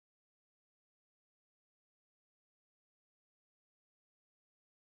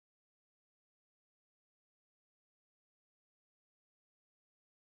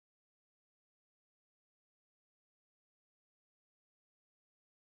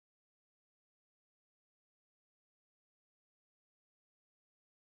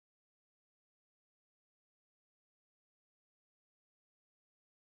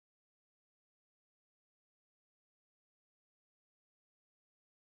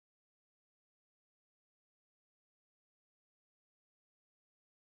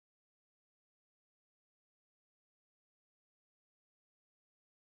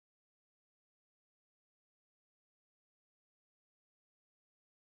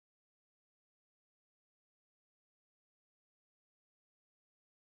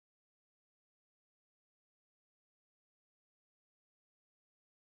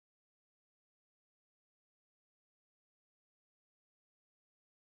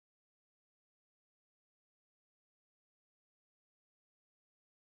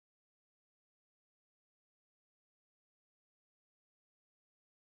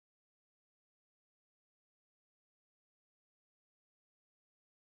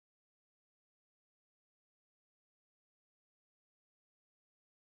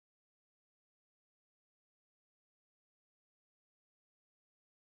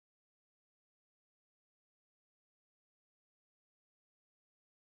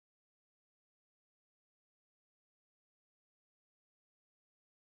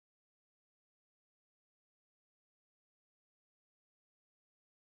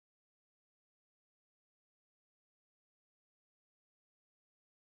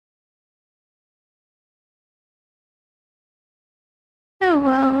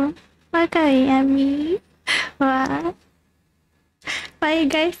Wow, Maki and me. Wow. Why you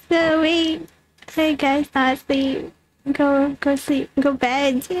guys still awake? Why you guys not sleep? Go sleep. Go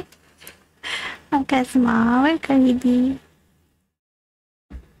bed. Makan semua. Makan ini.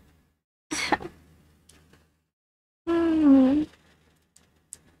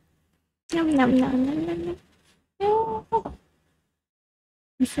 Nom nom nom nom nom nom.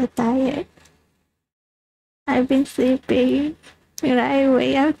 I'm so tired. I've been sleeping right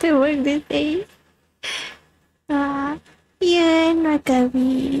away after work this day. Yan,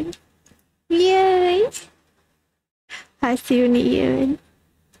 Makabi. Yay! Hasil ni yun.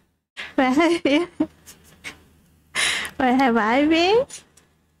 Where have I been?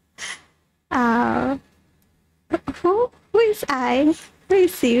 Who is I? Who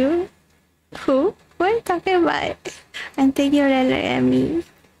is you? Who? What are you talking about? And take your letter at me.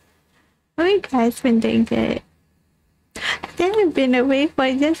 How you guys been doing good? I've been away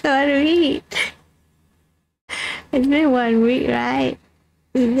for just 1 week. It's been 1 week, right?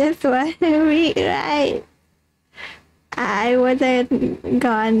 It's just 1 week, right? I wasn't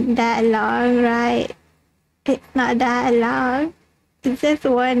gone that long, right? It's not that long. It's just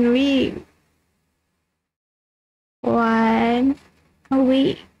 1 week. 1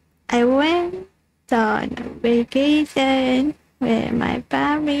 week. I went on vacation with my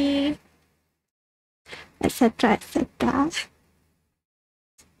family, etc. etc.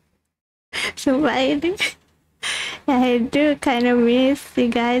 So I do kind of miss you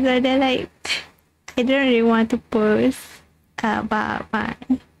guys, but then I don't really want to post about my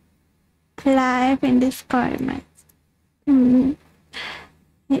life in this apartment. Need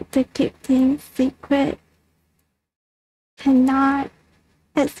to keep things secret and not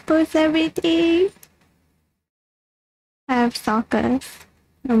expose everything. I have stalkers.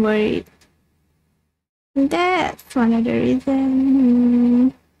 I'm worried. That's one of the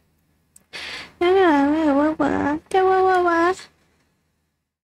reasons.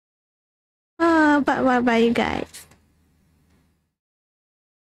 But what about you guys?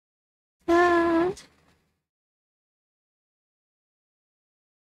 I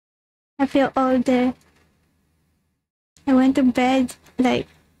feel older. I went to bed like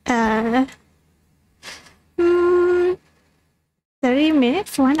 30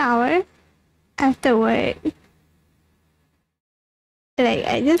 minutes, 1 hour after work. Like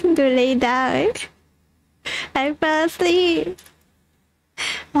I just need to lay down. I fell asleep.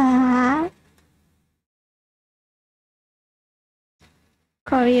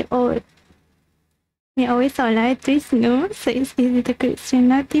 Korean old. We always online to snooze, so it's easy to click your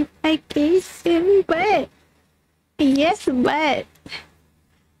notification, but yes, but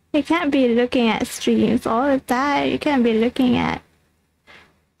you can't be looking at streams all the time. You can't be looking at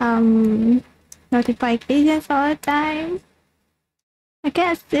notifications all the time. I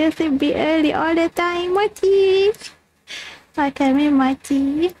can't seriously be early all the time. Maki! Makan mi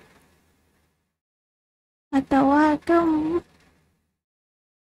Maki. Welcome.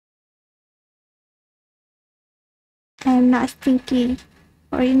 I'm not stinky.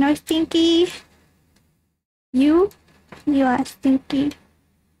 Or you know stinky? You are stinky.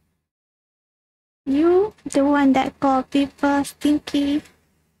 You, the one that call people stinky,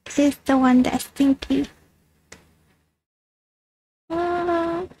 is the one that's stinky.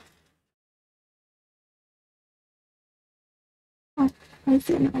 Oh, why is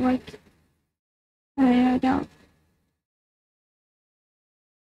it not working? I don't.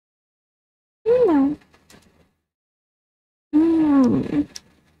 No.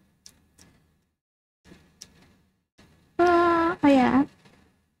 Oh yeah.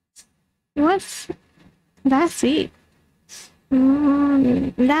 It was last week.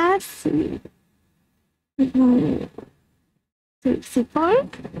 Last week. Before?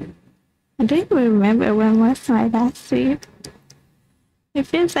 I don't even remember when was my last week. It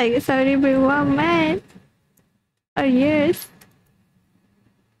feels like it's already been 1 month or years.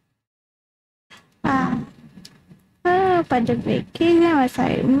 But the vacation was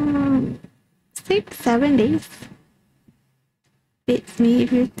like 6-7 days. Beats me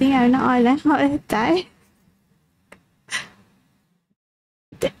if you think I'm not online all the time.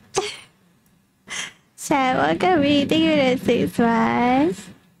 Chad, welcome me. Thank you for the 6 months.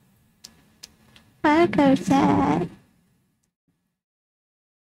 Welcome, Chad.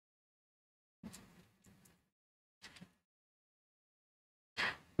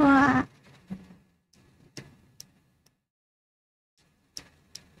 Wow.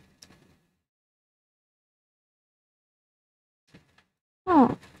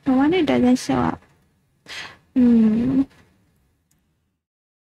 Oh, no wonder it doesn't show up.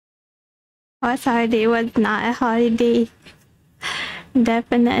 Oh, sorry, it was not a holiday.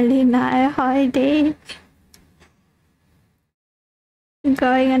 Definitely not a holiday.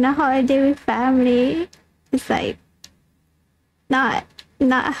 Going on a holiday with family is like not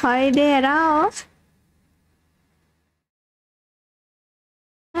a holiday at all.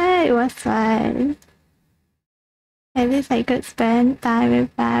 It was fun. At least I could spend time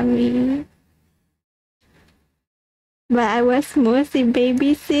with family. But I was mostly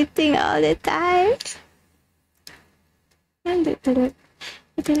babysitting all the time. And look at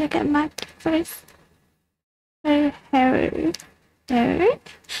Maki first. Her hair.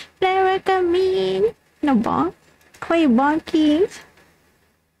 Flair kami. No bonk. Why you bonking?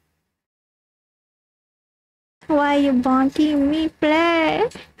 Why you bonking me, Flair?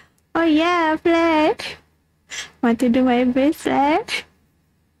 Oh yeah, Flair. Want to do my best, Flair?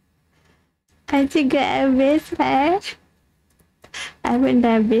 Aren't you good at best, Flair? I haven't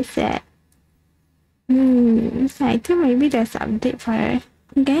done best yet. I think maybe there's an update for her.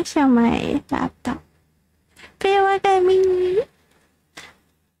 I'm gonna show my laptop. Flair, welcome me.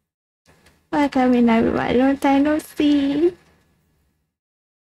 Welcome in everyone. Long time no see.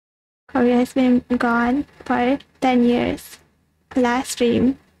 Korea has been gone for 10 years. Last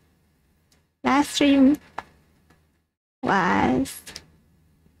stream was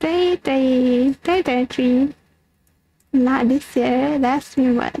 2023. Not this year. Last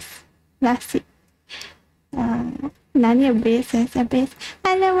stream was last year. None of your business.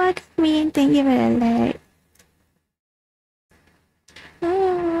 Hello, welcome me. Thank you for the alert.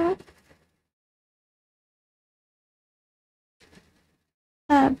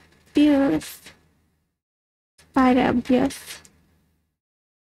 Abuse. Spider abuse.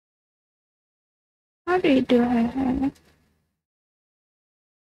 How do you do her hair?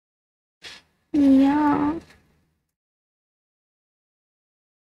 Yeah.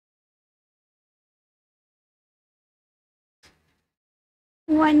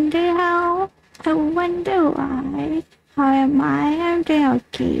 I wonder why. How am I? I'm doing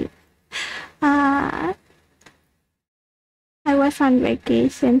okay. I was on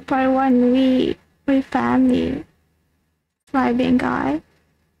vacation for 1 week with family. Why being gone?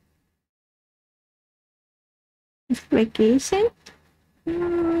 Vacation?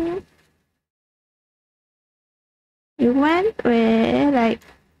 You went with like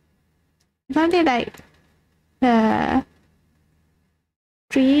something like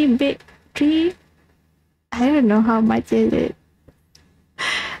three. I don't know how much is it.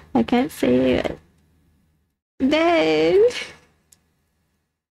 I can't say it. Then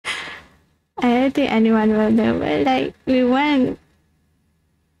I don't think anyone will know, but like we went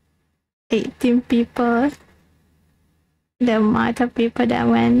 18 people. The amount of people that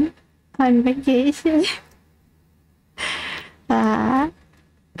went on vacation.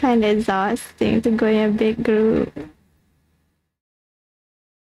 Kind of exhausting to go in a big group.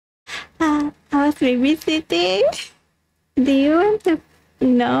 I was babysitting. Do you want to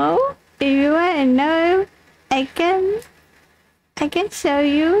know? If you want to know, I can show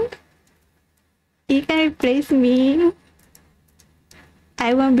you. You can replace me.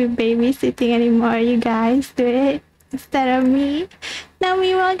 I won't be babysitting anymore. You guys do it instead of me. Now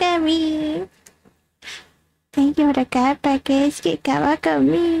me welcome me. Thank you for the card package. KitKat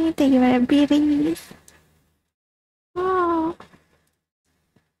welcome me. Thank you for the berries. Oh.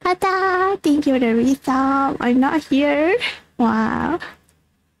 Hata, thank you for the resub. I'm not here. Wow.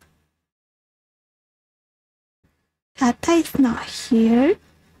 Hata is not here.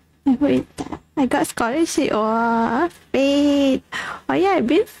 Who is that? I got scholarship. Oh, Faith. Oh yeah, I've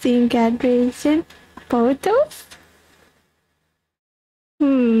been seeing graduation photos.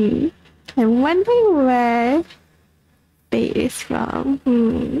 I'm wondering where Faith is from.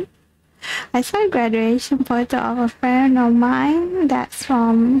 I saw a graduation photo of a friend of mine that's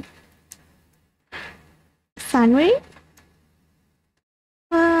from Sunway.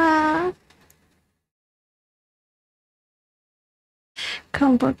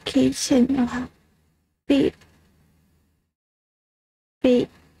 Convocation. Faith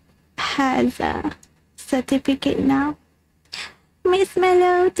has a certificate now. Miss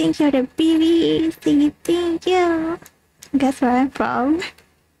Mellow, thank you for the berries. Thank you. Guess where I'm from?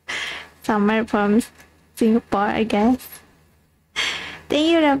 Somewhere from Singapore, I guess.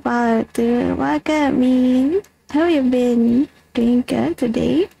 Thank you about to welcome me. How you been doing good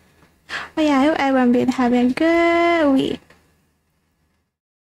today? Oh yeah, I hope everyone been having a good week.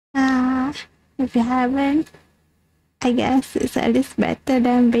 If you haven't, I guess it's at least better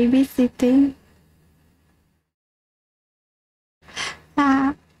than babysitting.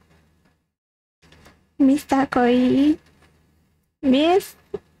 Mr. Koi, Miss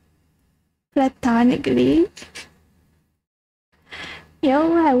Platonically. Yo,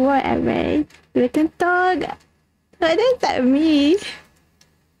 whatever. Guten Tag. What does that mean?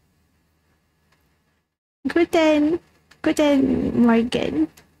 Guten Morgen.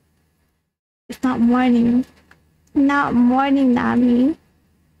 It's not morning. Not morning, Nami.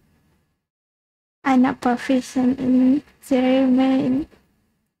 I'm not proficient in German.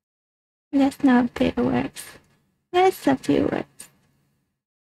 That's not a few words. That's a few words.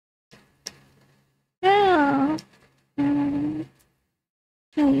 Oh.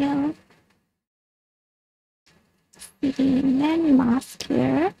 Yo. Then mask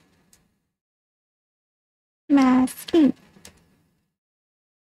here. Masking.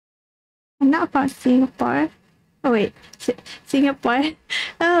 I'm not from Singapore. Oh wait, Singapore.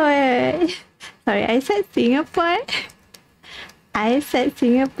 Oh wait. Sorry, I said Singapore. I said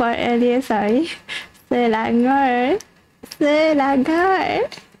Singapore earlier, sorry. Selangor.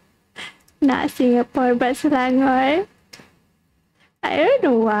 Selangor. Not Singapore, but Selangor. I don't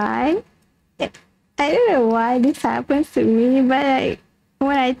know why. I don't know why this happens to me, but like,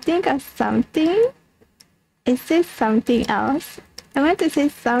 when I think of something, it says something else. I want to say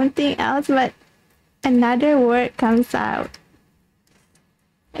something else, but another word comes out.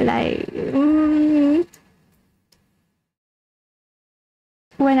 Like,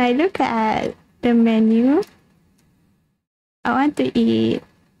 when I look at the menu, I want to eat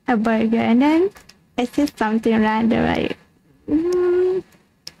a burger, and then it says something random, like,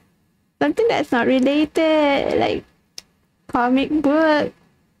 something that's not related, like comic book.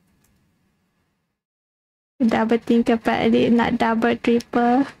 Double think about it, not double,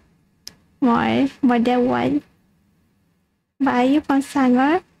 triple, more than one. But are you from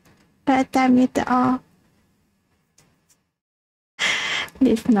Sangor? But tell me to all.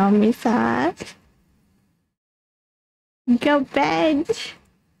 This no miss out. Go bed.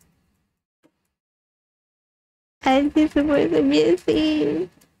 I'm supposed to be asleep.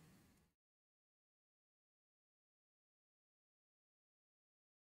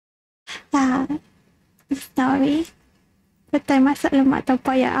 Sorry. Betul masak lemak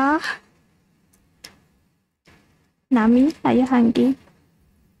tempoyak ah. Nami, are you hungry?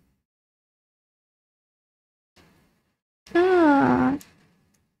 Oh.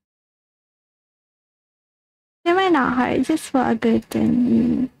 They might not hard, just for a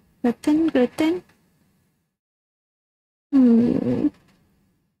gluten. Gluten?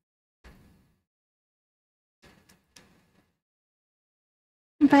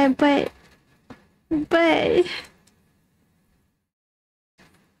 But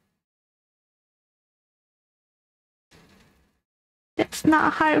that's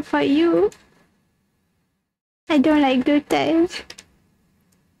not hard for you. I don't like gluten.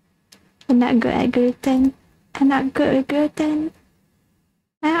 I'm not good at gluten. I'm not good at gluten.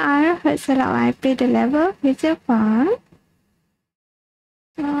 My arm hurts a lot when I play the level. Is it fun?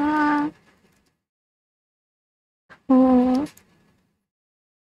 Oh.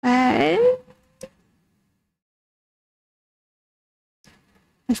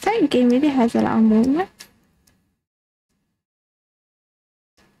 That game really has a lot of movement.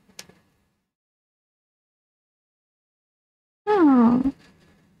 Oh.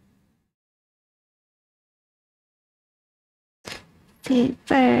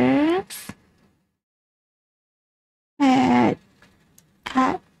 First at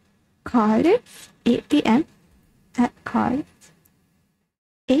college, 8 p.m. at college.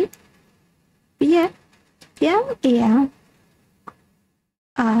 8 p.m. a.m.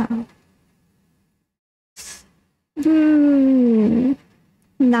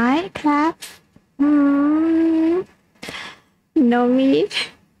 Night class. No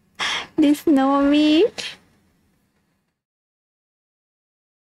meat. This no meat.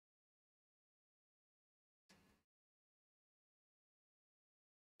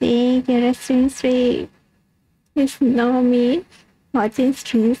 Being in a stream street. This no meat. Watching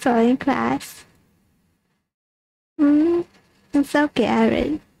streams or in class. It's okay,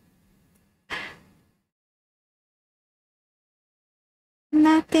 Aaron.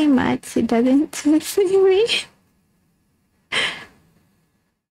 Nothing much. It doesn't see me.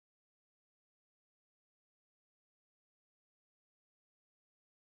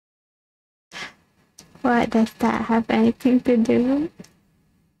 What does that have anything to do?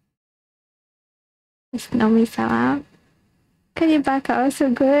 It's no me sama. Karibaka also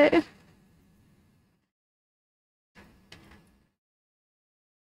good.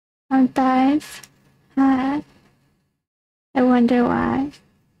 Sometimes, I wonder why.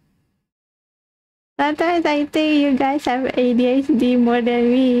 Sometimes I think you guys have ADHD more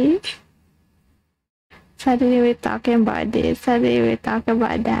than me. Suddenly we're talking about this, suddenly we're talking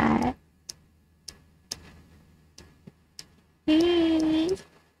about that.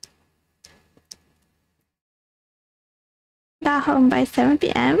 Got home by 7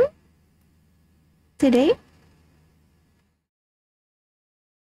 p.m. today.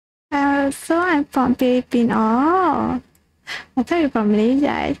 So I'm from Philippines. Oh, I thought you're from Malaysia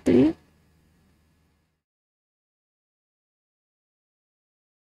actually.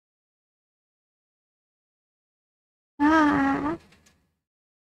 Ah,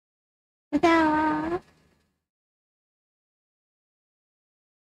 ta-da.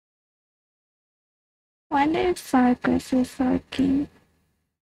 Wonder if Sarkis is working.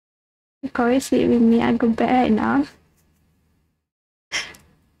 Corey sleep with me. I go bed right now.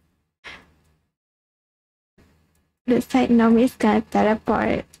 Looks like Nomi's gonna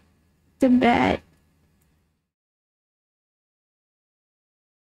teleport to bed.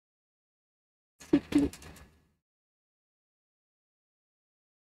 Sleepy.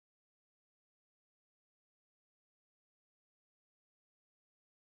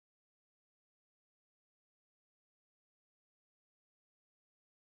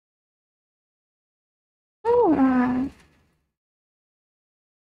 Oh, yeah.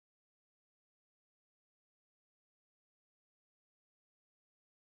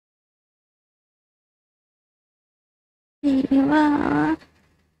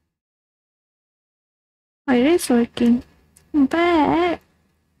 Oh, it is working. But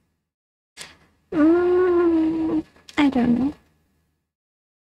I don't know.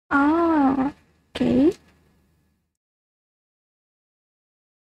 Oh, okay.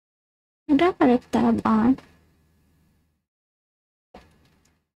 I don't have a tab on.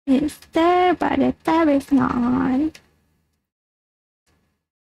 It's there, but the tab is not on.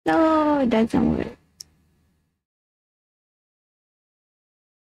 So it doesn't work.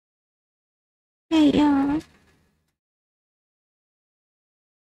 Hey, um,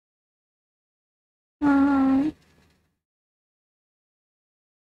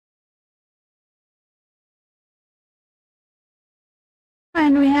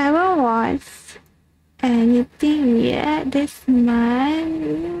 and we haven't watched anything yet this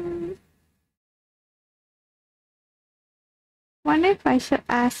month. Wonder if I should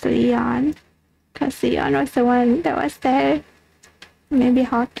ask Leon, cause Leon was the one that was there. Maybe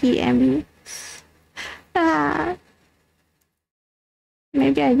hockey and me.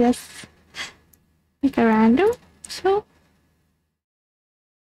 Maybe I just pick a random show.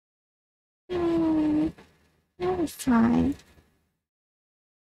 That's fine.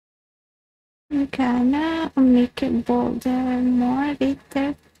 I'm gonna make it bolder more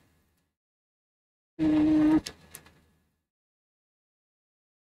later.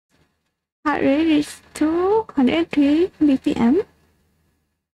 Heart rate is 203 BPM.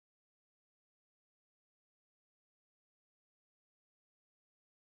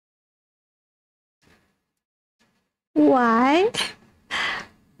 Why?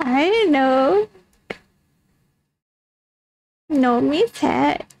 I don't know. Nomi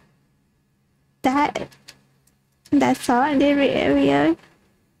said that song did really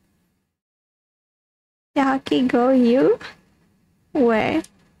the hockey go you? Where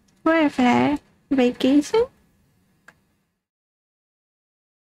for vacation?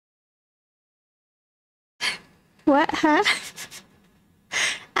 What, huh?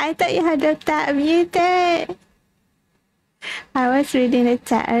 I thought you had the tab muted. I was reading the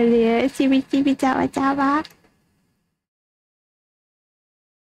chat earlier. Cibi-cibi Java.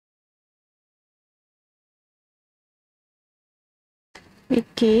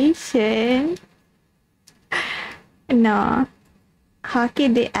 Vacation? No. Hockey,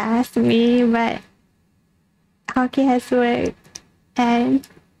 they asked me, but hockey has work. And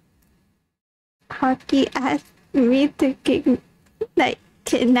hockey asked me to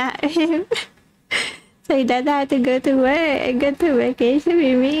kidnap him. So he doesn't have to go to work and go to vacation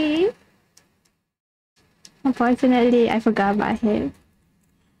with me. Unfortunately, I forgot about him.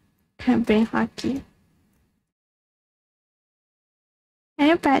 Can't bring hockey.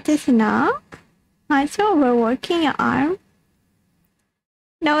 Any practice now? Aren't you overworking your arm?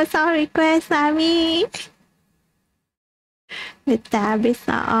 No song request, Sammy. The tab is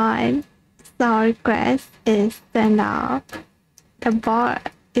not on. Song request is turned off. The bar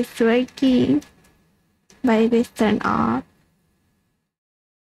is working, but it is turned off.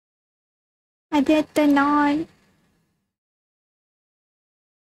 I did turn on.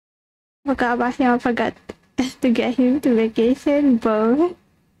 Forgot about him. I forgot to get him to vacation. Both.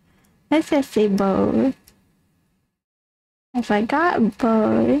 Let's just say both. I forgot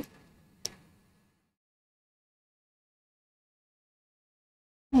both.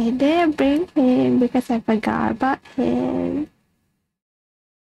 I didn't bring him because I forgot about him.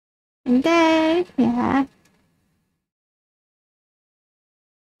 And then, yeah,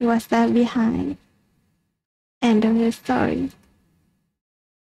 he was left behind. End of the story.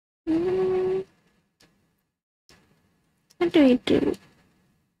 Hmm, what do we do?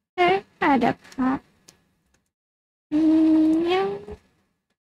 There, ada part. Yeah.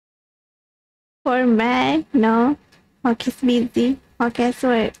 For me, no. Maki's busy. Maki's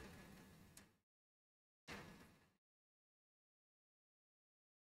work.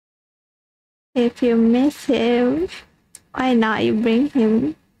 If you miss him, why not you bring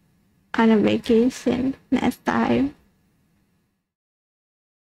him on a vacation next time?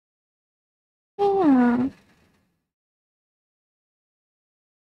 Yeah.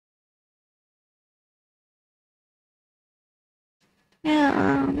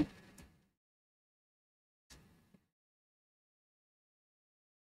 Yeah.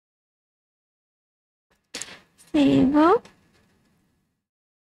 Sable.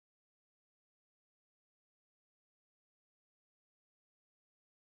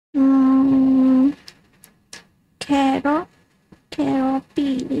 Hmm. Keroppi.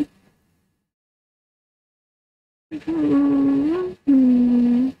 Hmm.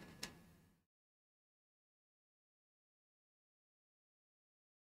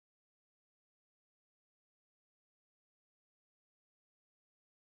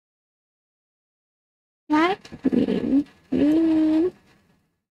 Like green.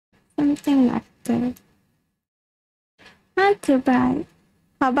 Something like that. Not too bad.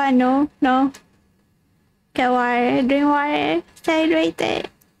 How about no? No. Get water. Drink water. Stay hydrated.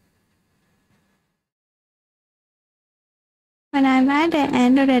 When I'm at the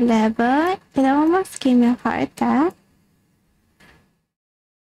end of the level, it almost gave me a heart attack.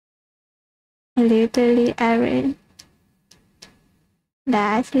 Literally, Erin.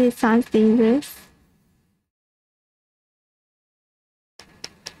 That actually sounds dangerous.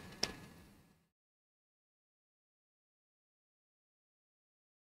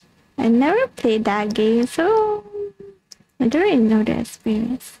 I never played that game, so I don't really know the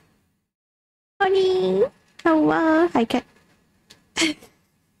experience. Honey, hello, I can.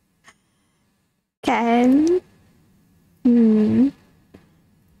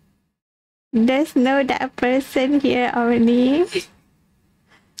 There's no that person here already.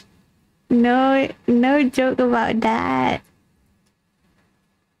 No joke about that.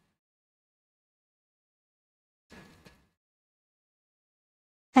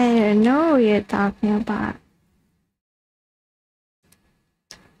 I don't know what you're talking about.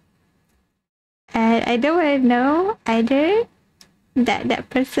 And I don't want to know either that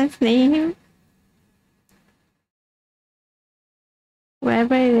person's name.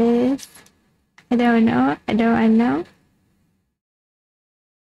 Whoever it is. I don't know. I don't want to know.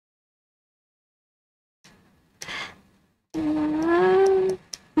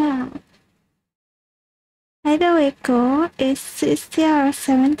 Either way go, is 60 or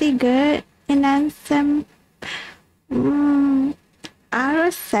 70 good? And then some out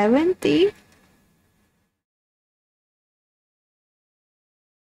of 70?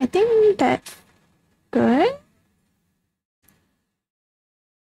 I think that's good.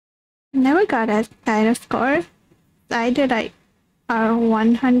 Never got a kind of score. Either like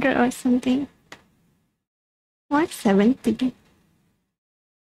R100 or something. What 70?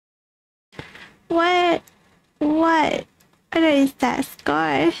 What? What is that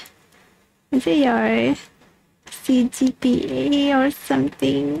score? Is it your CGPA or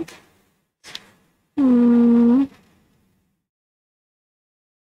something? Oh.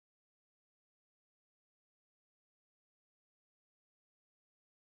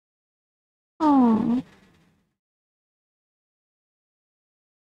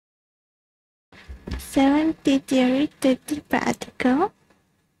 70 theory, 30 practical.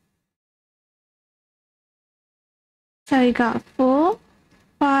 So we got 4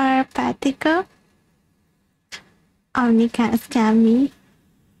 for practical. Omni can't scam me.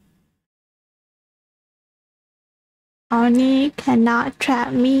 Omni cannot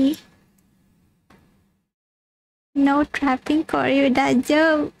trap me. No trapping for you, that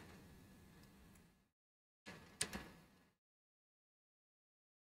joke.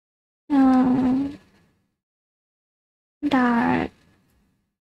 Dark.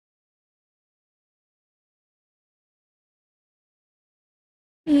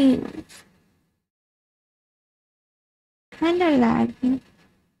 Kinda lagging.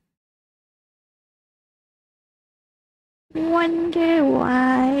 Wonder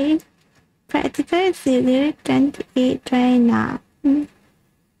why. Practical is easier 28, 29.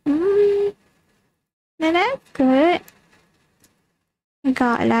 Now that's good. I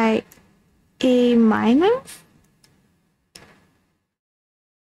got like A minus.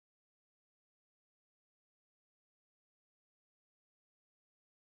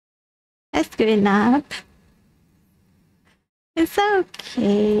 That's good enough. It's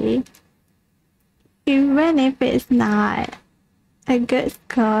okay. Even if it's not a good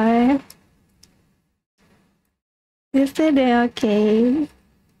score, you're still doing okay.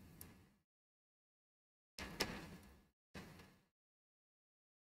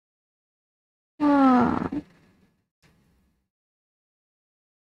 Oh.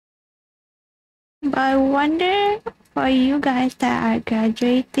 But I wonder for you guys that are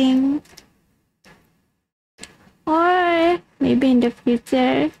graduating, or maybe in the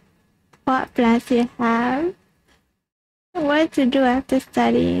future, what plans you have? What to do after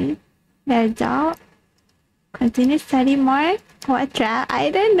studying? Get a job? Continue study more? What try?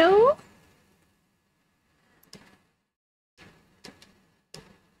 I don't know.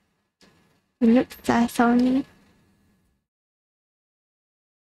 You look sus on me.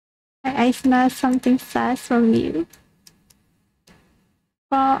 I smell something sus from you.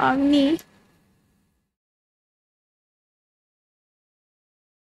 On me.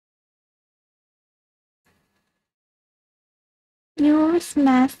 You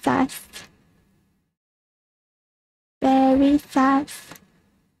smell sus. Very sus.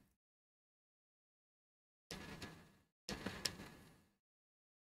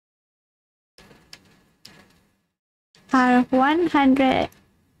 Out of 100,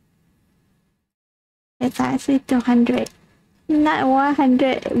 it's actually 200. Not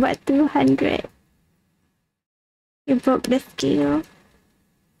 100, but 200. You broke the scale.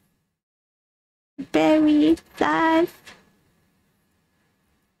 Very sus.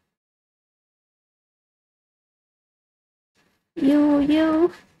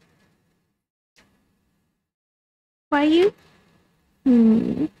 You. Why you?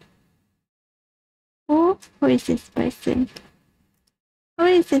 Who is this person? Who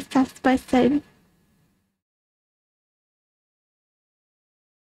is this sus person?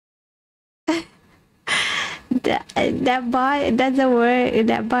 That bot doesn't work.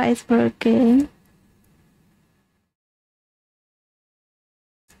 That bot is broken.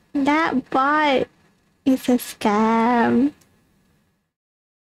 That bot is a scam.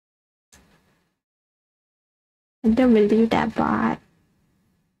 I don't believe that bot.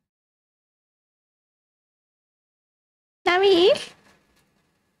 Nami?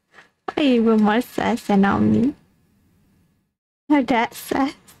 Why are you even more sus than on me? Oh, that's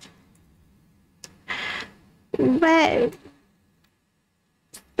sus. But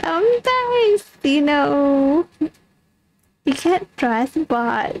sometimes, you can't trust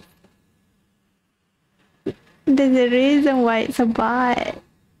bots. There's a reason why it's a bot.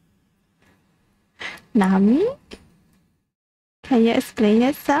 Nami? Can you explain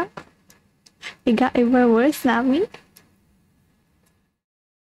yourself? It got even worse, Nami.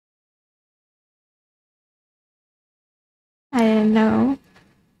 I don't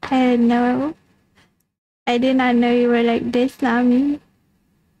know. I did not know you were like this, Nami.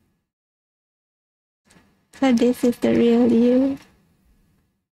 So this is the real you.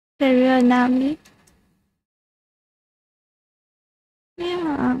 The real Nami.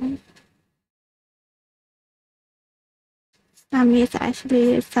 Yeah. Nami is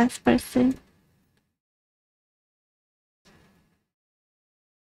actually a sus person.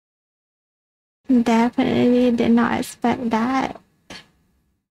 Definitely did not expect that.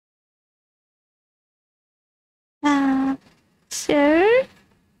 Sure.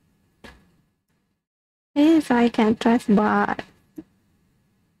 This is why I can't trust bot.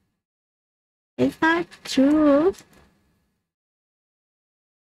 It's not true.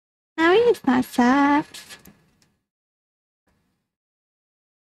 Nami is not sus.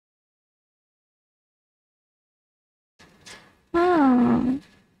 Oh.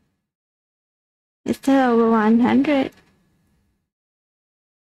 It's still over 100.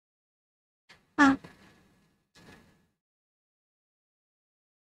 Ah.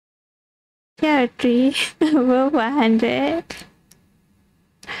 Here are 3 over 100.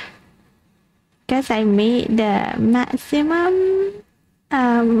 Because I made the maximum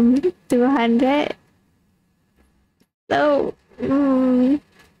 200. So I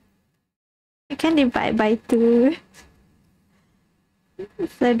can divide by 2.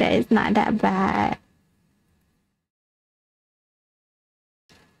 So that is not that bad.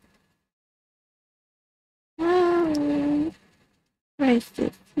 Where is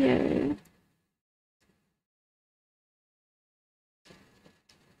this here?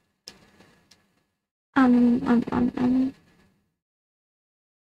 I don't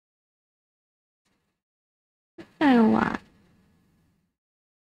know what.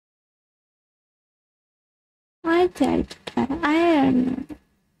 Why did I do that? I don't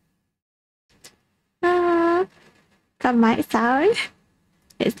know. Got my sound.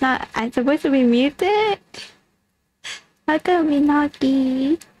 It's not. I'm supposed to be muted. Welcome,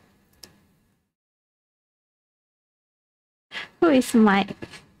 Maki. Who is Mike?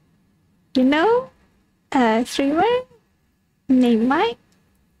 You know a streamer named Mike?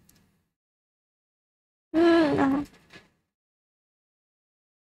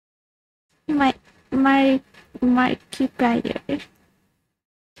 Markiplier.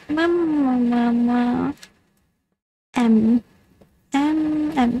 Mama. M.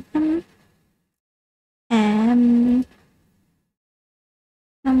 M. M. M. M.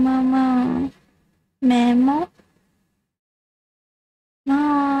 Mama. Memo.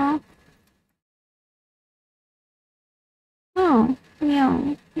 No. Oh.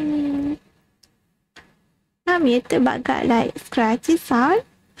 Meow. Itu got like scratchy sound.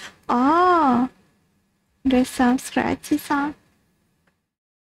 Oh. There's some scratchy sound.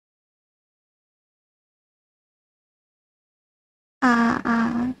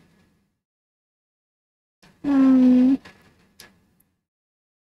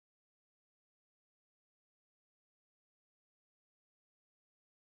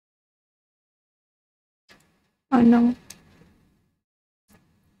 Oh no.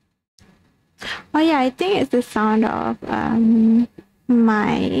 Oh yeah, I think it's the sound of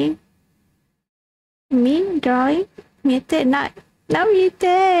my me drawing muted, not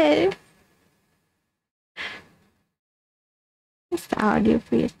muted. It's the audio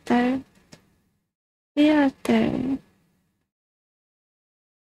filter. Game.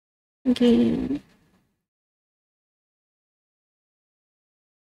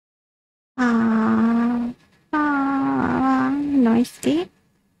 Noisy.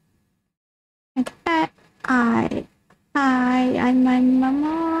 I'm my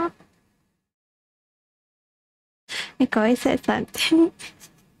mama. Nicole said something.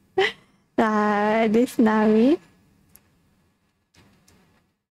 This Nami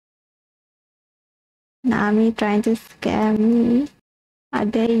trying to scare me. How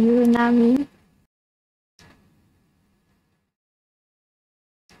dare you, Nami?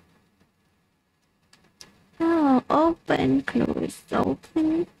 Oh, open, close,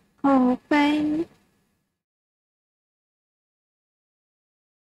 open, open.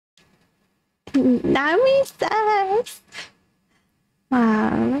 Nami says.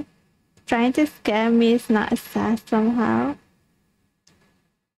 Wow. Trying to scare me is not sus somehow.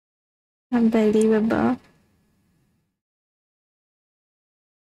 Unbelievable.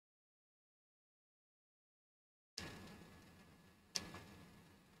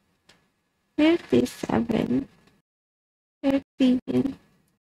 $57. 50.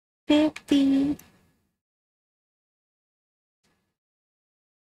 50.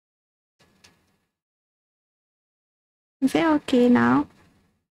 Is it okay now?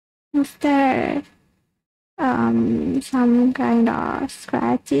 Is there some kind of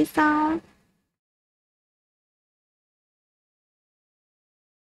scratchy sound?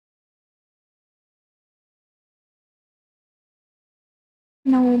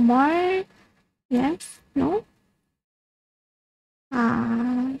 No more? Yes? No?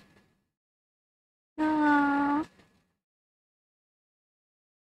 No.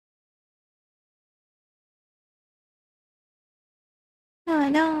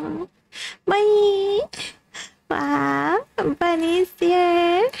 No. Bunny! Wow, Bunny's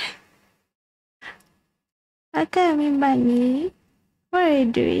here. Welcome, Bunny. What are you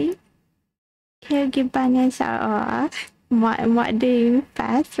doing? Can you give Bunny a shout out? What doing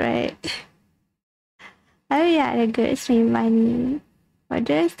fast, right? Oh yeah, a good stream, Bunny. For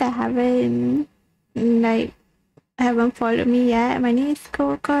those that haven't followed me yet, my name is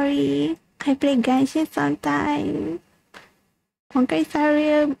Corey. I play Genshin sometimes. Honkai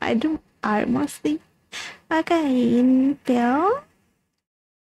Sanrio, I do art mostly. Okay, Bill.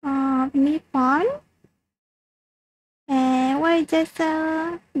 Nippon. And why just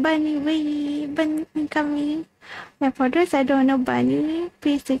Bunny coming? Yeah, for those I don't know Bunny,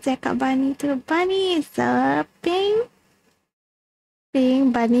 please to check out Bunny too. Bunny is a pink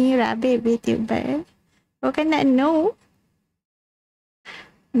bunny rabbit VTuber. Coconut, no.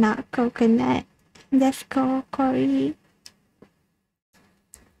 Not coconut. That's Corey.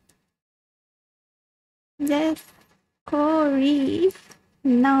 Yes, Corey.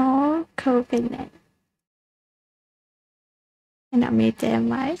 No coconut. And I'm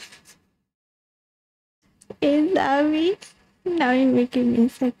muted, Is Nami? Nami making me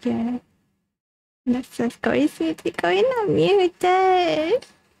insecure. That's just Corey's muted. Corey not muted.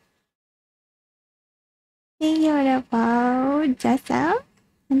 Think you're about Jessel?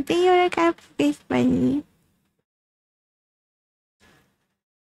 And think you're a catfish bunny.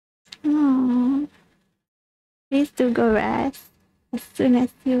 Please do go rest as soon as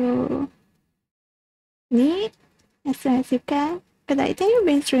you need. as soon as you can. Because I think you've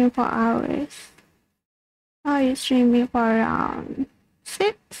been streaming for hours. Oh, you're streaming for around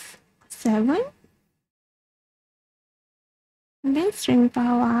 6, 7? I've been streaming for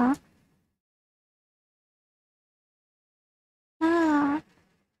a while. Ah,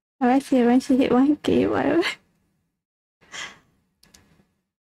 let's see when she hit 1K, whatever.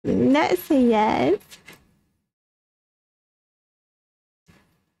 Let's say yes.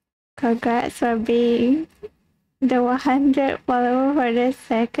 Congrats for being the 100 follower for the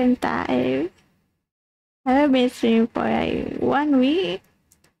second time. I've been streaming for like 1 week.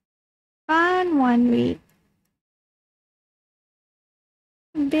 On 1 week.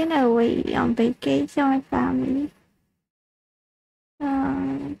 Been away on vacation with family.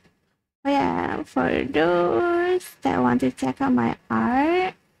 Yeah, for those that want to check out my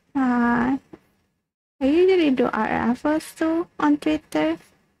art, I usually do art raffles too on Twitter.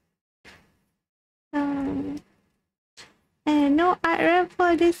 And no art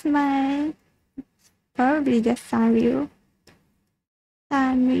raffle this month. Probably just Sanrio.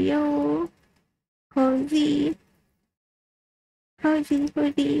 Sanrio. Cozy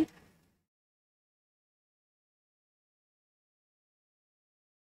hoodie.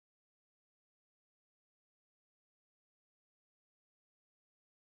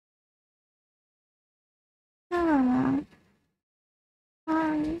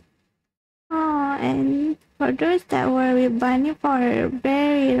 And for those that were with Bunny for a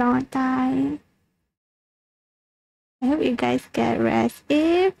very long time, I hope you guys get rest.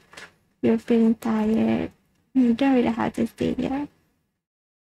 If you're feeling tired, you don't really have to stay here.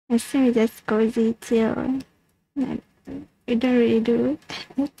 Assume just cozy, chill. You don't really do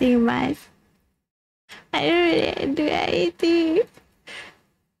anything much. I don't really do anything.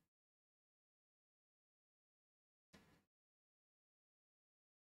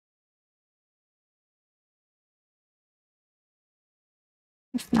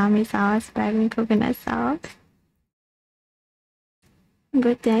 Tsunami sauce, sparkling coconut sauce.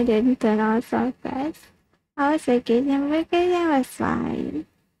 Good thing I didn't turn on so fast. How was vacation? Vacation was fine.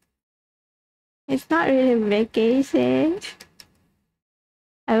 It's not really vacation.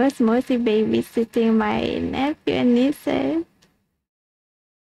 I was mostly babysitting my nephew and nieces.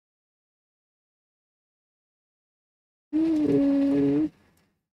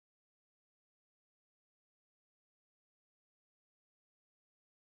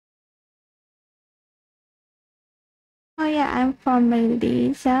 Oh yeah, I'm from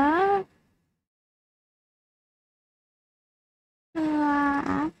Malaysia.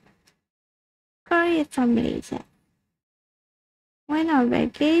 Korea is from Malaysia. Went on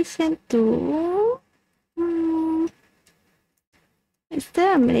vacation to it's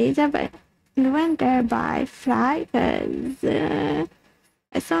still in Malaysia, but we went there by flight because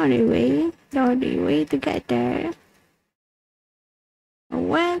it's the only way to get there. I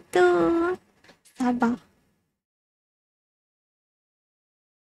went to Sabah.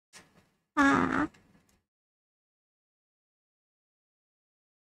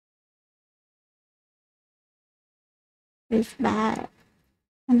 It's bad.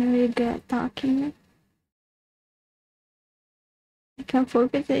 I'm really good at talking. I can't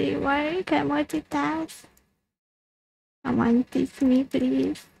focus anymore. I can't multitask. Someone teach me,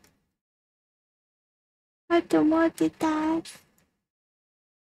 please. How to multitask?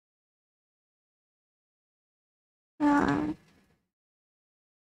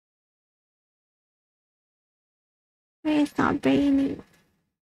 It's not brainy.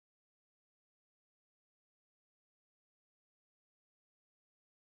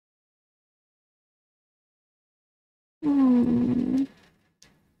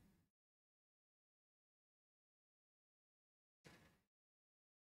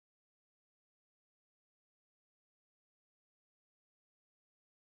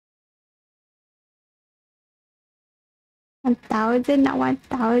 𝗢𝗙𝗙, not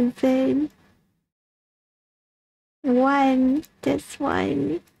 1,000. One, just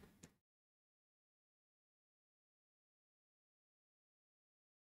one.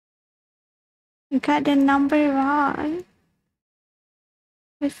 You got the number wrong.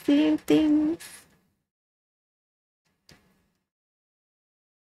 We're seeing things.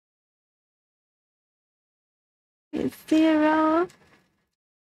 It's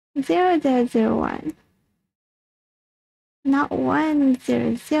 00001. Not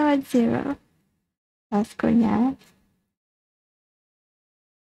 1000. That's correct.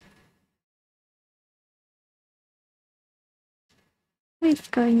 Who's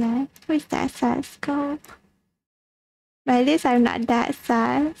going on? Who's that sad scope? But at least I'm not that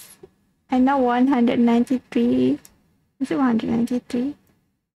sad. I know 193. Is it 193?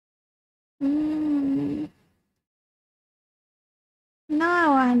 Not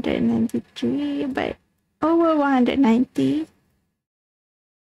 193, but over 190.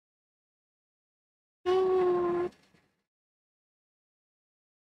 Mm.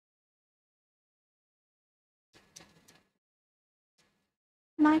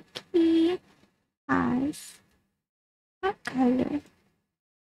 Maki has what color?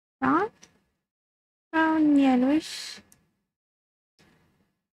 Brown? Brown yellowish.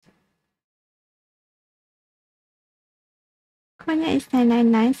 Konya is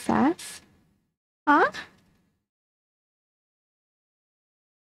 999 sus. Huh?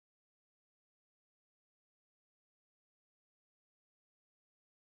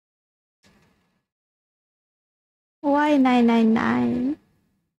 Why 999?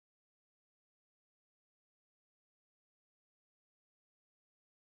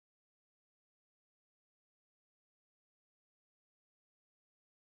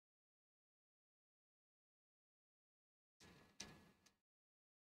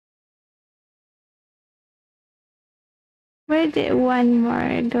 Where did one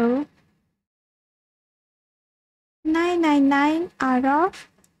more go? 999 out of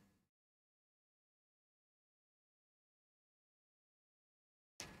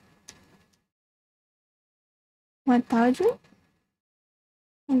 1,000?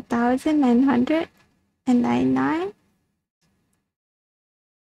 1,999?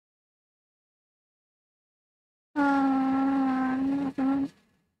 Uh,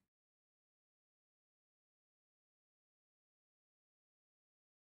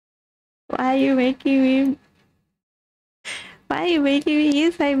 why are you making me? Why are you making me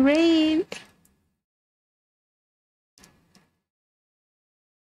use my brain?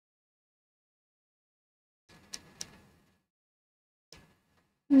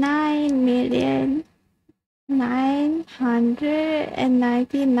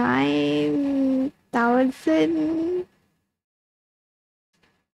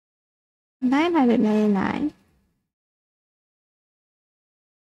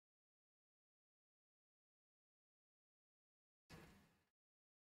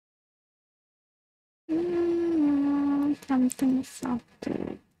 Something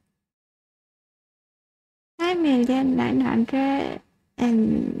softer.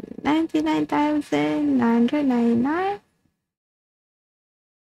 9,999,999.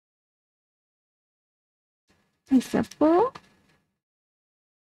 Is a full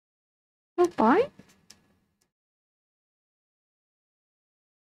point?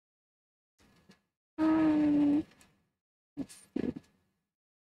 Let's see.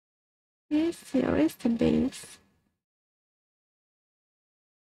 This here is the base.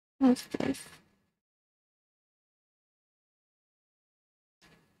 What's this?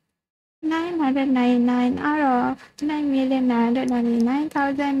 999 out of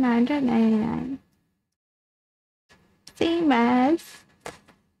 9,999,999. Same as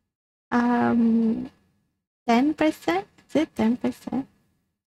 10%? Is it 10%?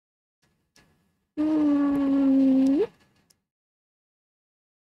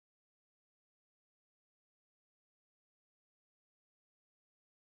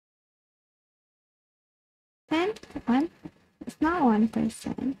 10? 1? It's not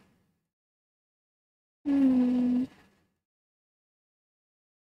 1%. Hmm.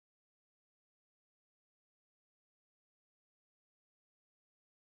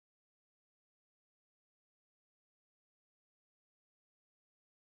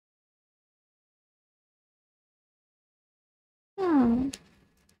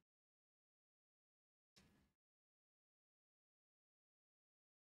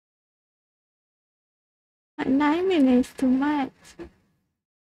 9 minutes too much.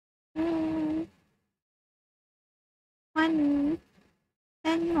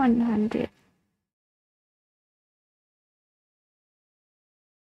 100.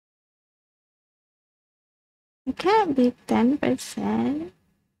 It can't be 10%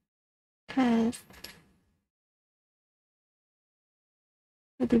 because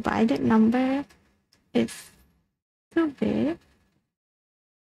the divided number is too big.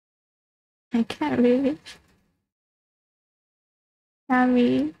 I can't really tell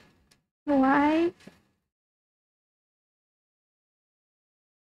me why.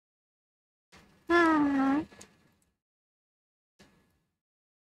 Ah.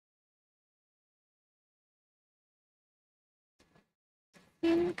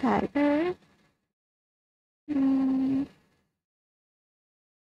 In color.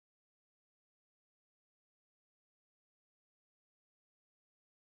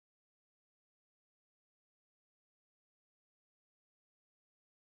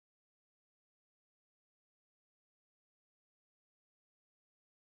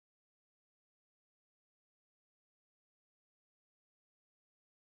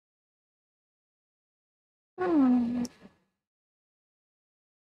 Hmm.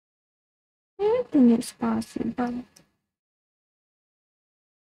 Anything is possible.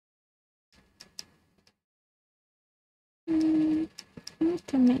 I need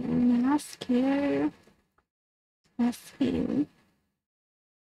to make a mask here. Masking.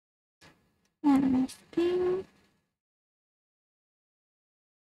 And masking.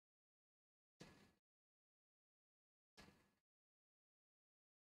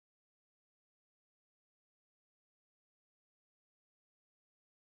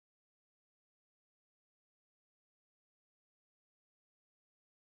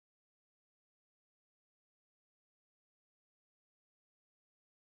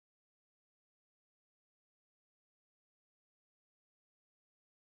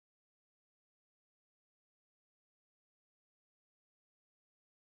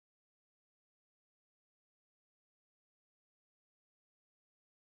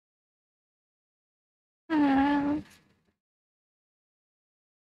 Uh,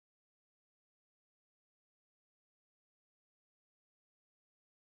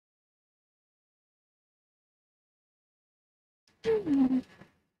 hmm.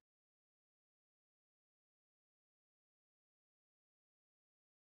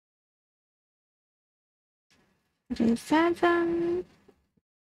 37.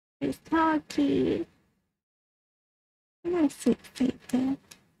 𝗓𝗙𝗙𝗢𝗢. Let's see later.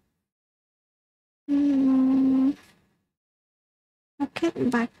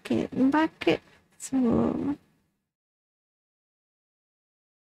 Bucket. So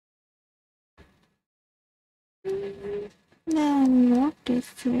then what is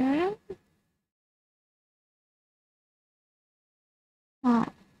here? Ah,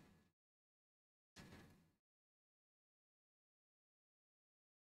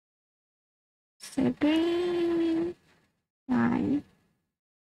 so green. 9.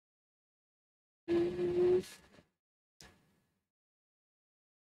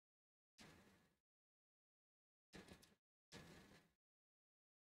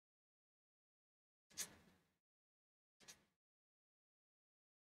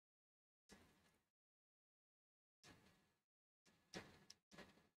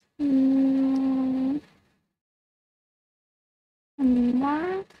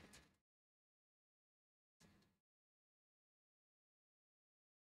 More.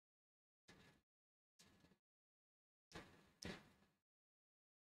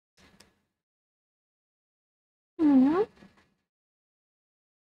 Mm,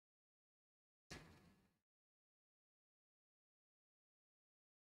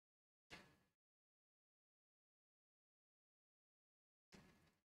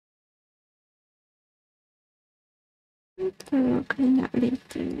 to clean up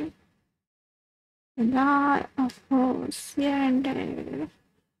later. A lot of holes here and there.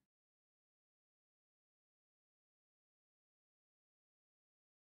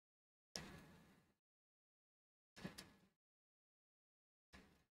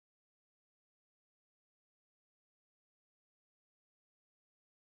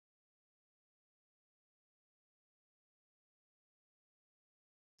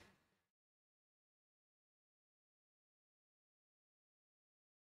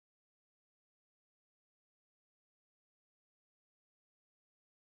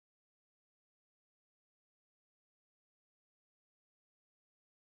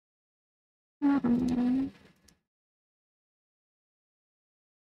 Um,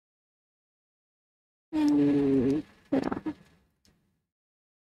 and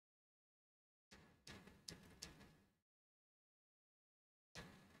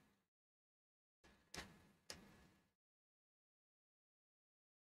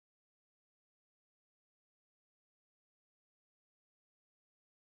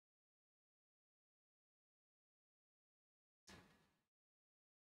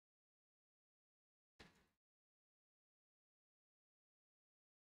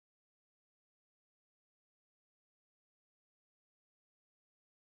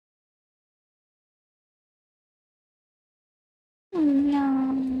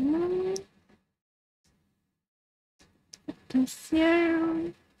yeah, this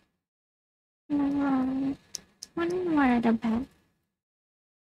here. One more at the back.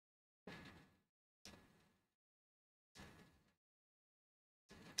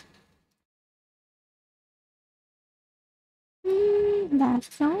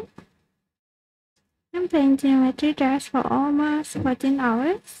 That's all. I'm playing geometry chess for almost 14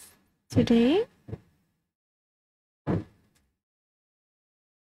 hours today.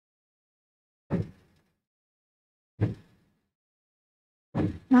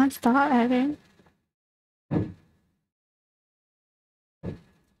 Non-stop, Evan.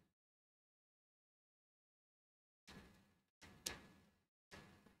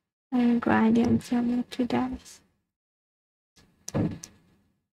 gonna grind it until Maki dies.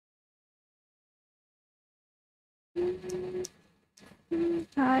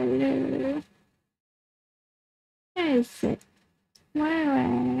 Tyler. Where is it?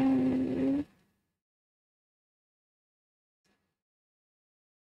 Where?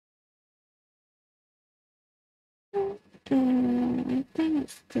 Okay, I think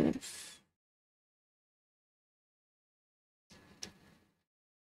it's this.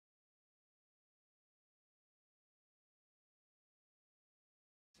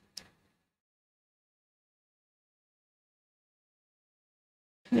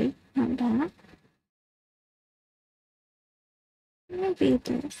 Okay, not that. Maybe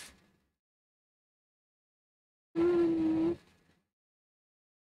this. Mm.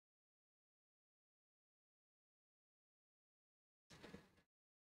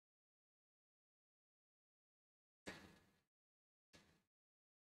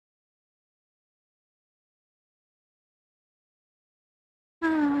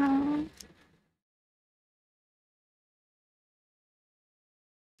 Oh.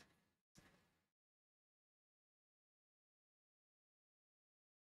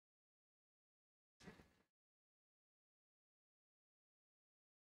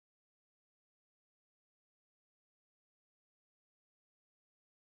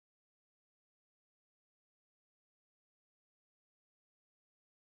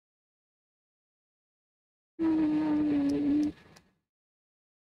 Mm.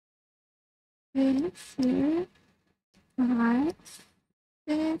 This is right.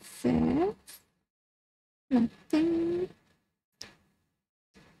 This is nothing.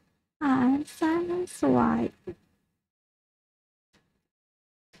 And silence white.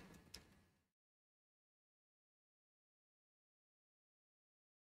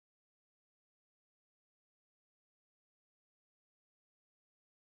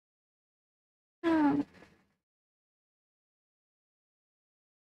 Oh.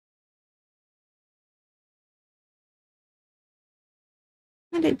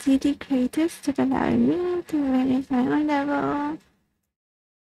 And the GD creators took allowed me to raise my own level.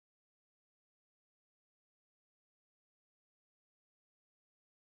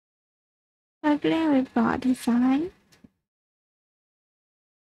 Struggling with broad design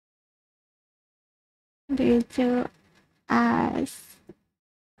due to as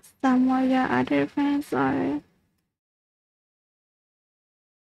some of your other friends or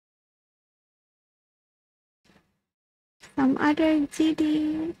some other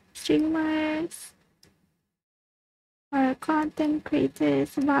GD streamers or content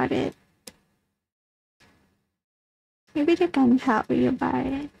creators about it. Maybe they can help you buy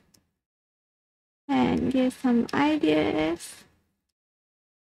it and give some ideas.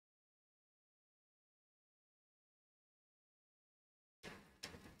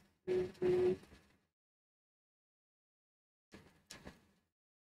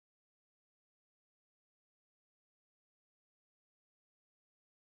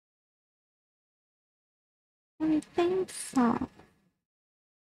 I think so.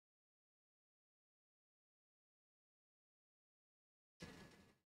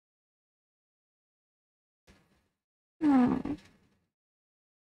 Oh.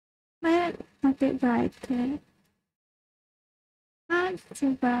 But a bit brighter. Not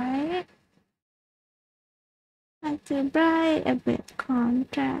too bright. Not too bright, a bit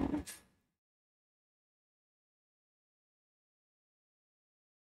contrast.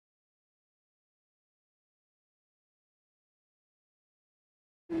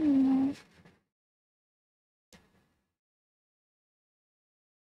 Hmm.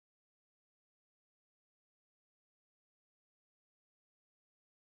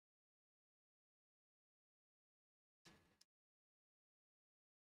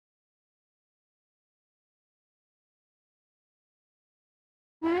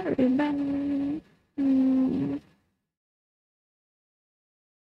 That ribbon.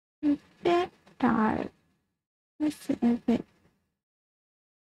 A bit dark. Let's see a bit.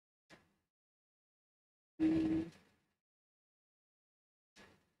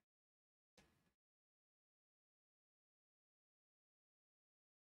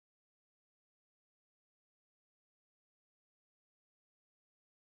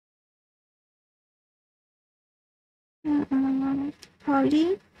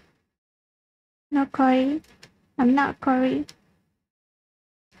 Hoodie? No curry. I'm not curry.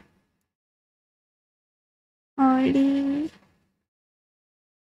 Only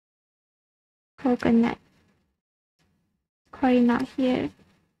coconut. Curry not here.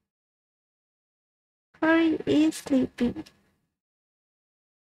 Curry is sleeping.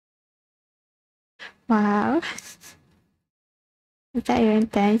 Wow.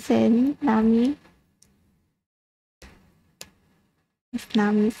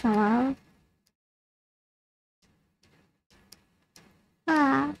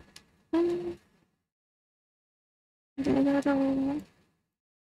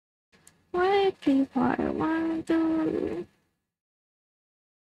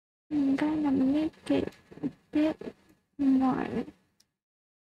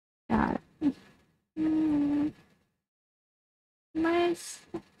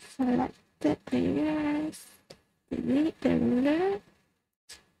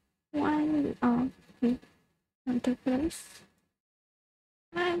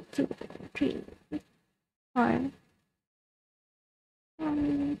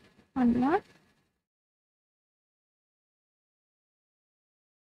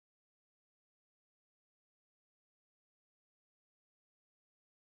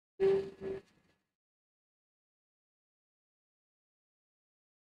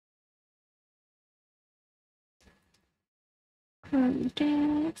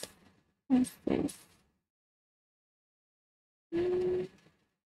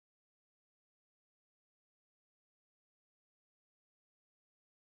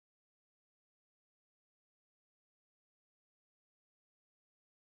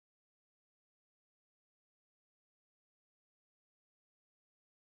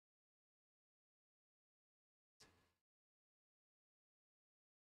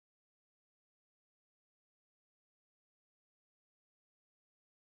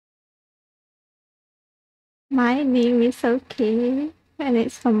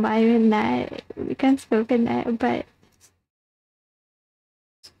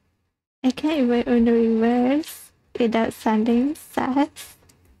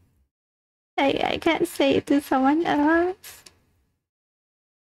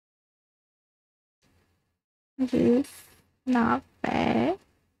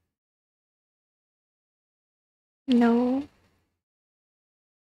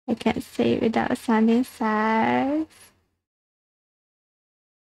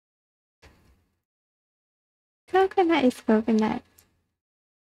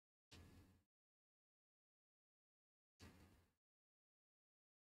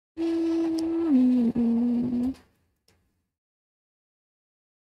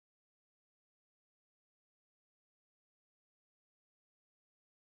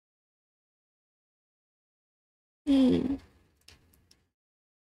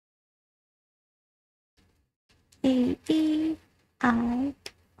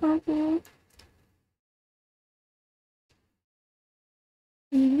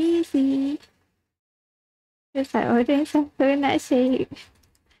 me. Because I ordered some coconut shake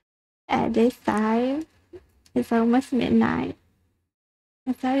at this time. It's almost midnight.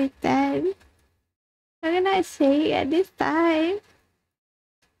 It's already 10. Coconut shake at this time.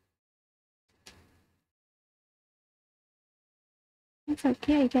 It's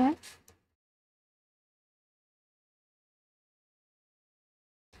okay, I guess.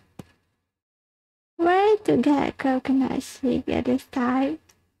 Where to get coconut shake at this time?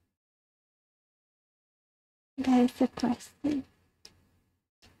 That is the question.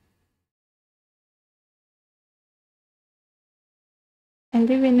 I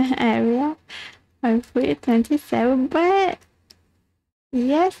live in an area where food is 27, but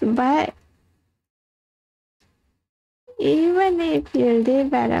yes, but even if you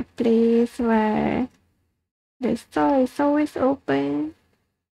live at a place where the store is always open,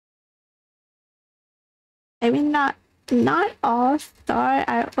 I mean, not all stores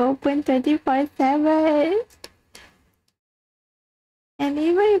are open 24/7. And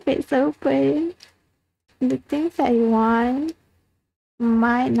even if it's open, the things that you want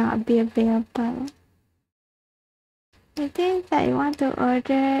might not be available. The things that you want to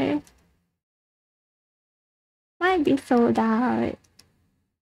order might be sold out.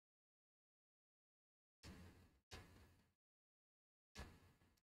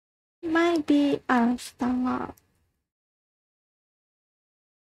 Might be out of stock.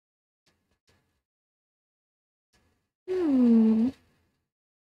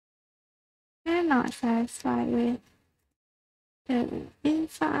 I'm not satisfied with the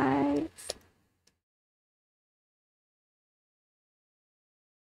insides.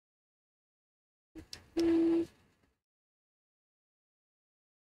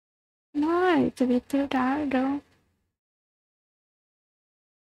 No, it's a bit too dark though.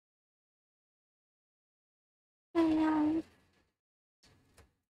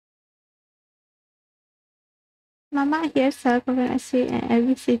 Mama here sells coconut shake and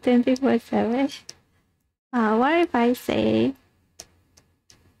ABC 24/7. What if I say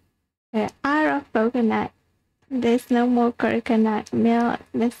they're out of coconut There's no more coconut milk.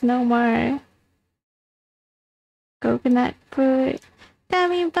 There's no more coconut food.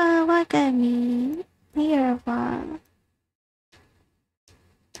 Kami bawa kami. Mirawa.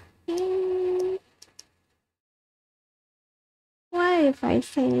 What if I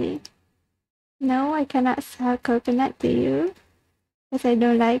say, no, I cannot sell coconut to you because I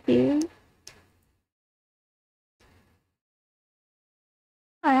don't like you?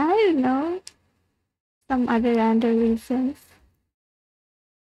 Or I don't know, some other random reasons.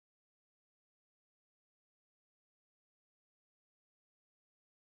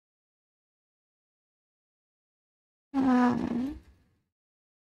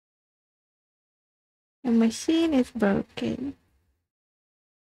 The machine is broken.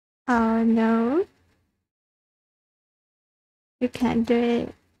 Oh no. You can't do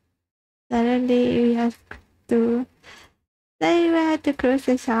it. Suddenly we have to close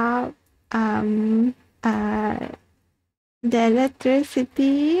the shop. The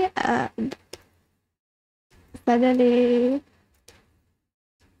electricity suddenly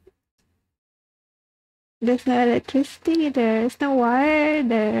there's no electricity, there's no water,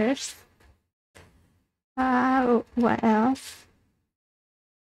 there's what else?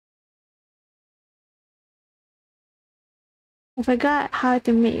 I forgot how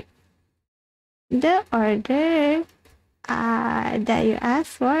to make the order that you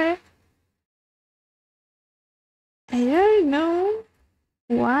asked for. I don't know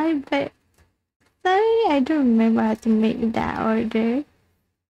why, but sorry, I don't remember how to make that order.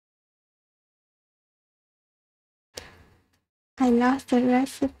 I lost the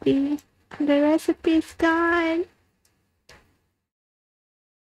recipe. The recipe is gone.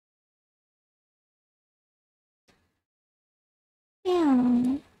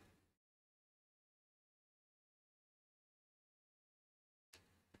 Yeah.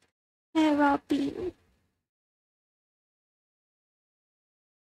 Keroppi.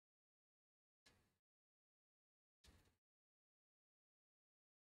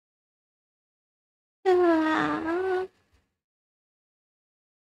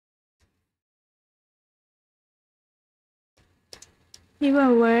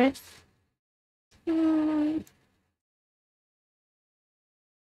 Even worse.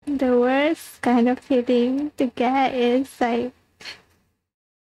 The worst kind of feeling to get is like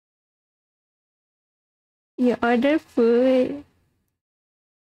you order food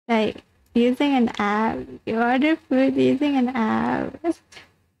like using an app. You order food using an app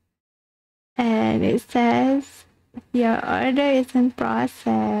and it says your order is in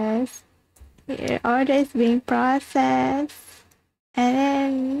process. Your order is being processed and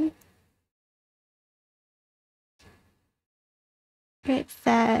then it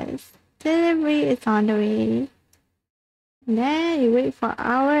says delivery is on the way. And then you wait for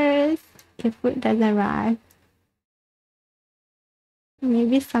hours, your food doesn't arrive.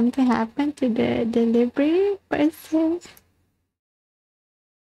 Maybe something happened to the delivery person.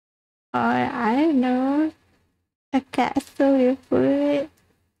 Or I don't know, a cat stole your food.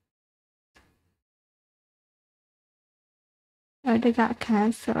 Or they got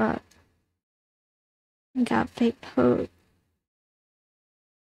cancelled. Got fake hooked.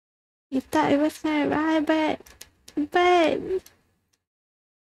 You thought it was gonna arrive, but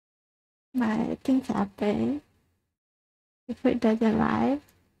things happen. The food doesn't arrive.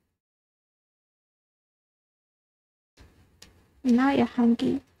 Now you're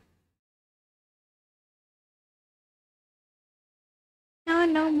hungry.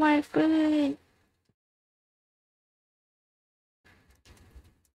 No more food.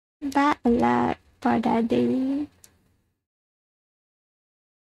 Bad luck for that day.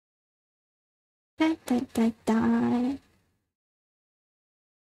 Dun, dun, dun, dun.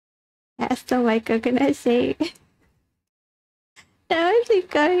 I stole my coconut shake. That was a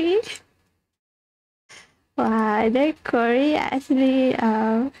curry. Wow, the curry actually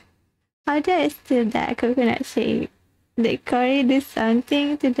how did I steal that coconut shake? Did curry do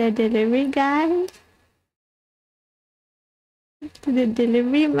something to the delivery guy? To the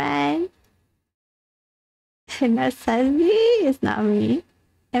delivery man? Not Sandy, it's not me.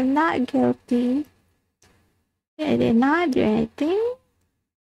 I'm not guilty. I did not do anything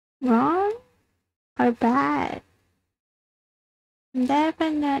wrong or bad.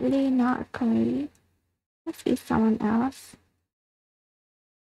 Definitely not curry. Must be someone else.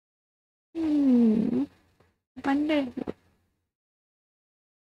 Wonder who.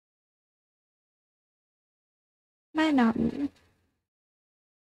 Might not me.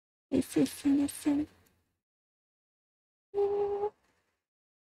 This is innocent.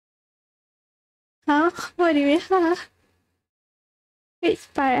 Huh? What do you mean, huh?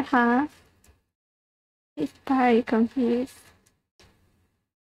 Which part, huh?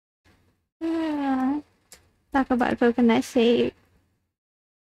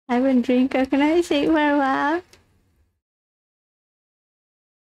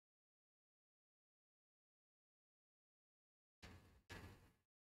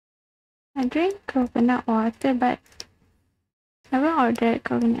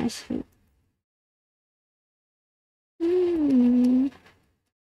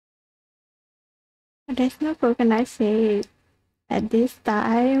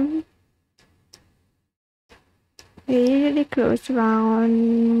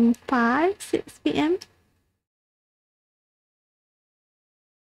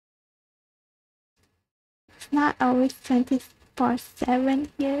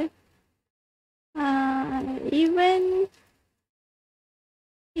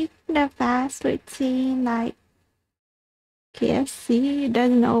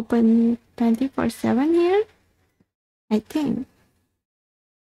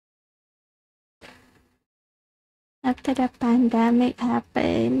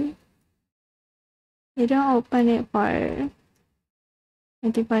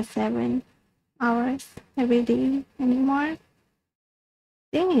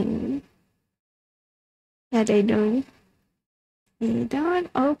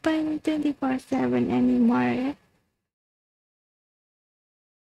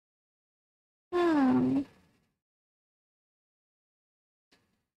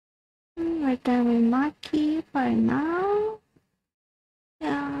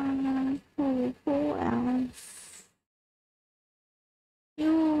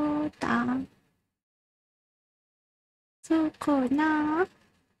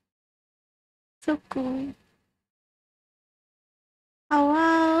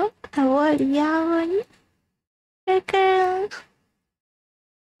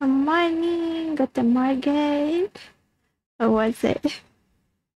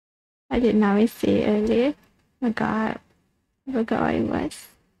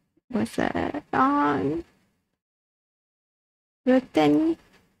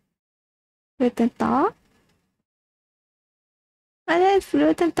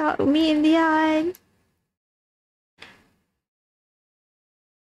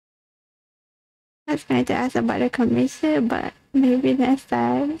 I was going to ask about the commission, but maybe next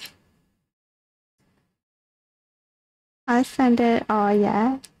time. I'll send it. Oh,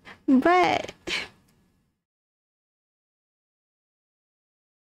 yeah. But,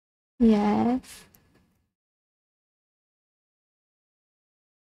 yes.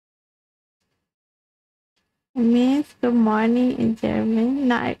 It means good morning in German.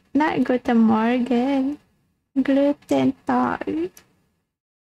 Not guten Morgen. Guten Tag.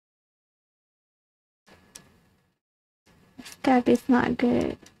 That is not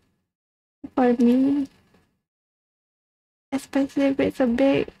good for me. Especially if it's a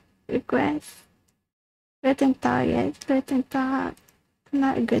big request. Guten Tag, yes. Guten Tag.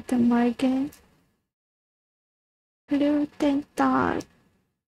 Not guten Morgen. Guten Tag.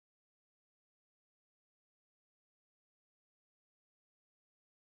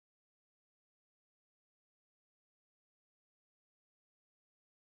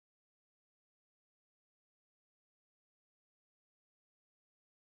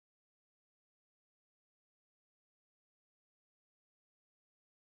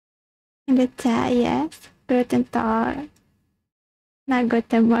 In the chat, yes. Guten Tag. Not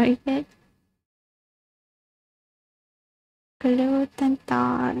guten Morgen. Guten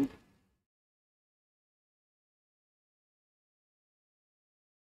Tag.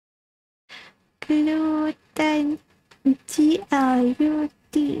 Gluten.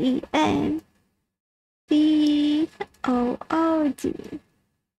 GLUTEN. DOOG.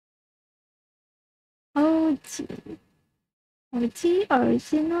 OG. OG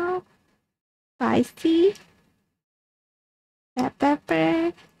original. Spicy. Black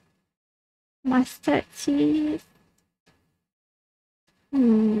pepper. Mustard cheese.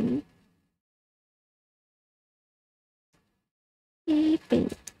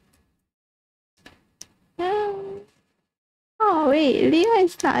 Keeping. No. Oh wait, Leo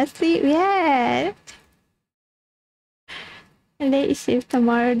is not asleep yet. Late shift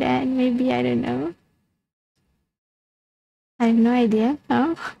tomorrow then, maybe, I don't know. I have no idea.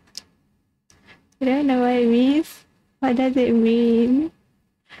 Oh. I don't know what it means. What does it mean?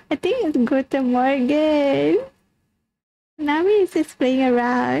 I think it's Guten Morgen. Nami is just playing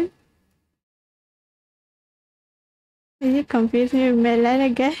around. Did you confuse me with Melon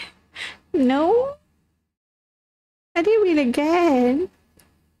again? No? I didn't mean again.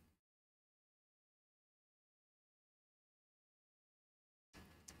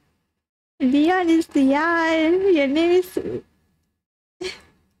 Leon is Leon. Your name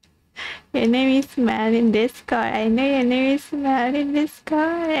is Mel in Discord. I know your name is Mel in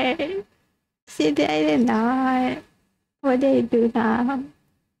Discord. See, I did not. What did I do now?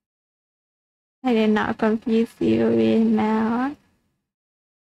 I did not confuse you with Mel.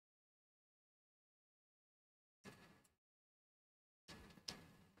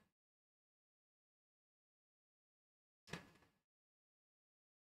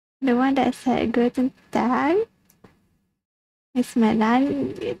 The one that said Guten Tag is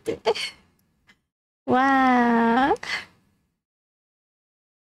Melanie. Wow.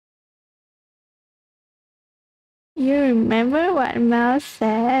 You remember what Mel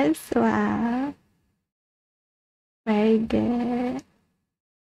says? Wow. Very good.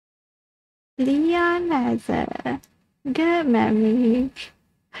 Leon has a good memory.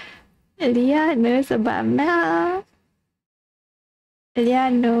 Leon knows about Mel.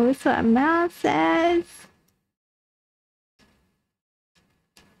 Leon knows what Mel says.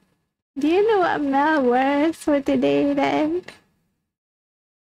 Do you know what Mel wears for today then?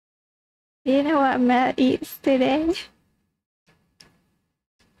 Do you know what Mel eats today?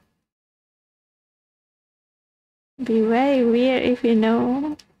 Be very weird if you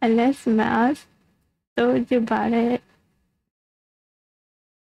know, unless Mel told you about it.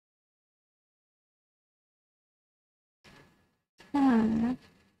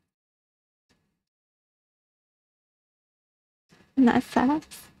 Not sus.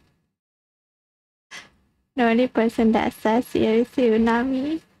 The only person that sus here is you, not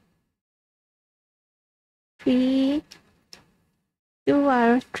me. 2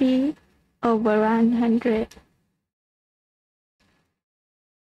 out of 3 over 100.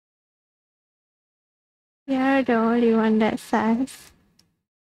 You're the only one that sus.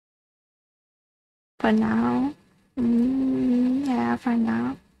 For now. Yeah, for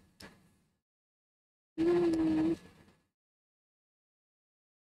now.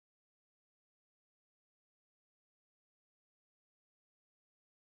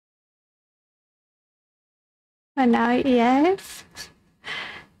 For now, yes.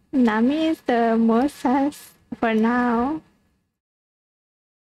 Nami is the most sus for now.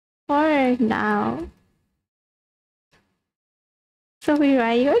 For now. So we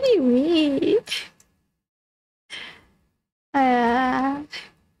right, what do you mean?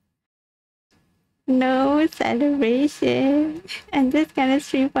 No celebration. I'm just gonna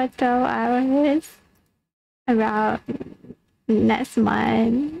stream for 12 hours. Around next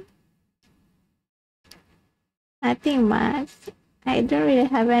month. Nothing much. I don't really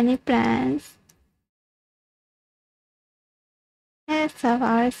have any plans. It's 12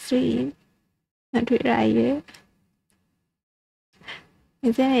 hours stream. Not with Raya.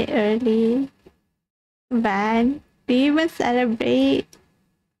 Isn't it early? Van, do you even celebrate?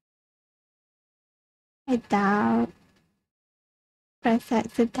 I doubt. Press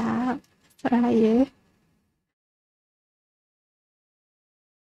X to doubt. Raya.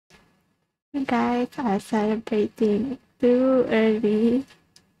 You guys are celebrating too early.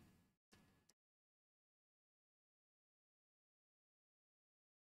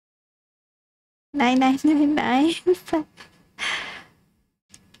 $9.99.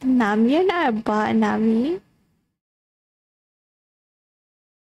 Nami, you're not a bot, Nami.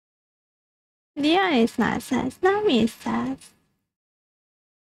 Leon is not sus. Nami is sus.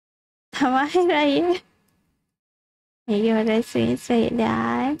 Tama Raya. Maybe order stream straight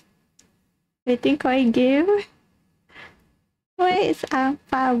down. Waiting for a gift. Where is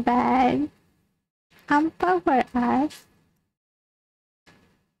Ampao bag? Ampao for us.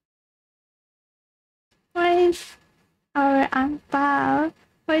 Where is our Ampao?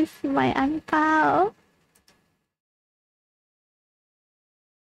 Where's my Ampao?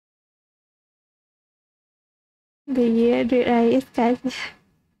 The year that I started.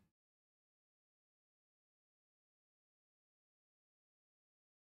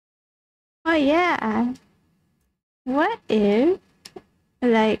 Oh yeah. What if,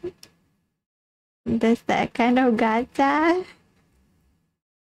 like, there's that kind of gacha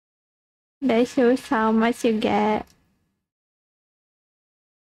that shows how much you get?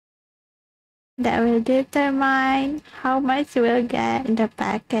 That will determine how much you will get in the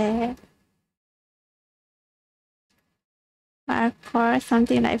packet. Or of course,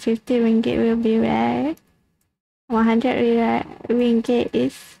 something like 50 ringgit will be rare. 100 ringgit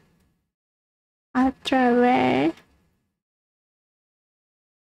is ultra rare.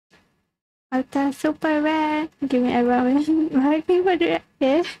 Ultra super rare. Give me everyone marking for the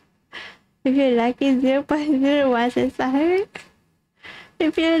rare. If you're lucky, 0.01 is higher.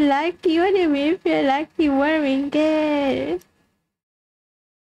 If you're lucky, what do you mean? If you're lucky, 1 ringgit.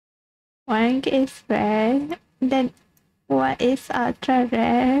 One is rare. Then what is ultra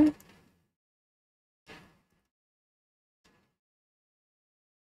rare?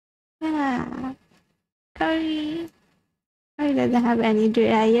 Yeah. Curry. Curry doesn't have any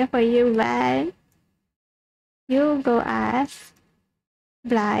dryer for you, but you go ask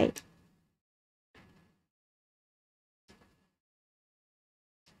Blight.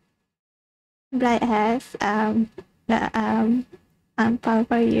 Blight has the 𝗩𝗙𝗙𝗙𝗢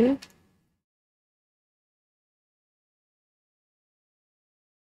for you.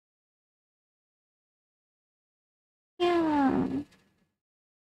 Yeah.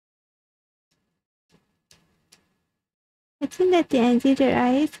 I think that the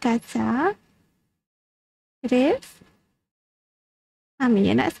𝗩𝗙𝗙𝗢𝗙 is gacha. It is? I mean,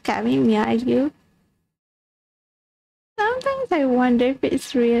 you're not scamming me, are you? Sometimes I wonder if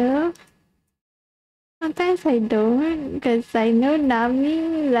it's real. Sometimes I don't, because I know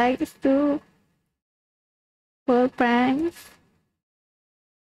Nami likes to pull pranks,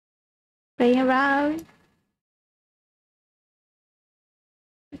 play around.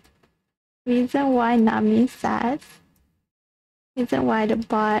 Reason why Nami says. Reason why the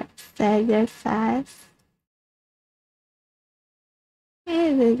bot says they're sass.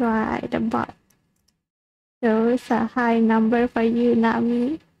 This is why the bot shows a high number for you,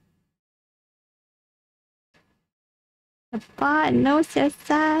 Nami. The bot knows your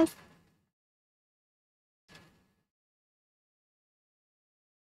sass.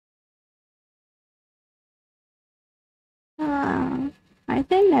 I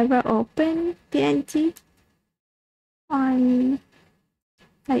think never open PNG on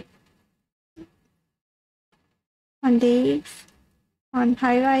like on days, on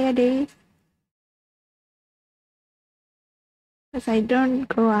Hari Raya days. Because I don't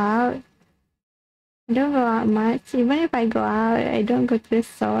go out. I don't go out much. Even if I go out, I don't go to the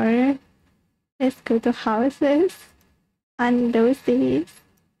store. Just go to houses on those days.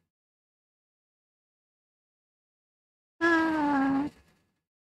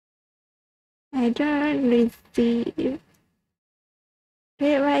 I don't receive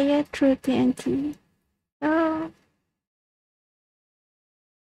Red Riot through TNT. So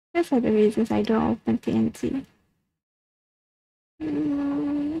those are the reasons I don't open TNT.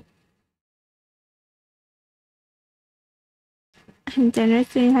 I'm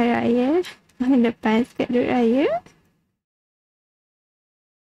generous during Hari Raya. When the pants get Red Riot.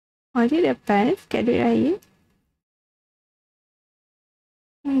 Or did the pants get Red Riot?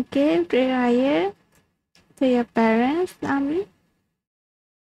 And give Red Riot to your parents, Nami.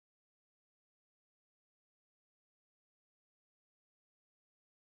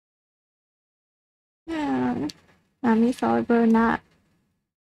 Yeah. Nami's all grown up.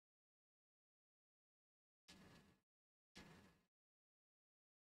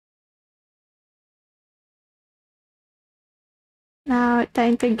 Now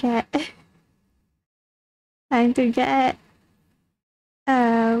time to get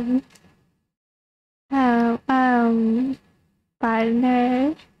um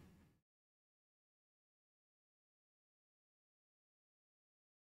partner.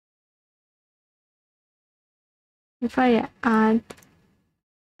 For your aunt.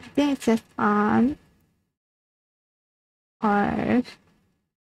 I think it's just aunt or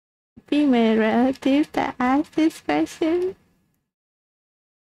female relatives that ask this question.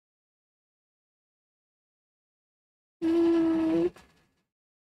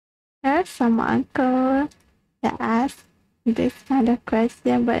 There's some uncle that ask this kind of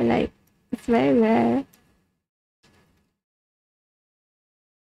question, but like it's very rare.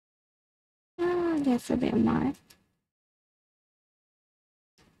 Just a bit more.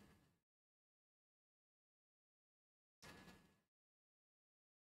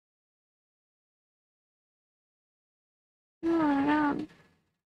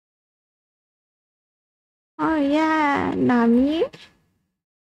 Oh yeah, Nami.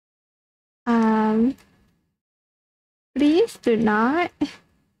 Please do not.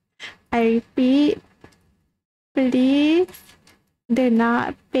 I repeat, please do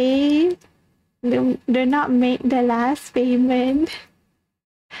not pay. Do not make the last payment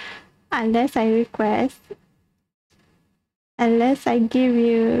unless I request. Unless I give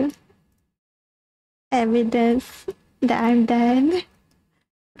you evidence that I'm done.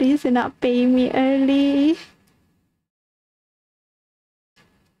 Please do not pay me early.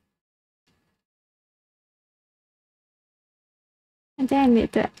 And then I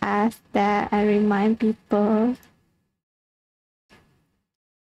need to ask that and remind people.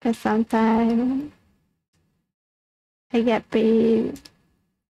 Because sometimes I get paid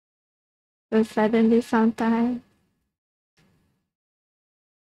so suddenly sometimes.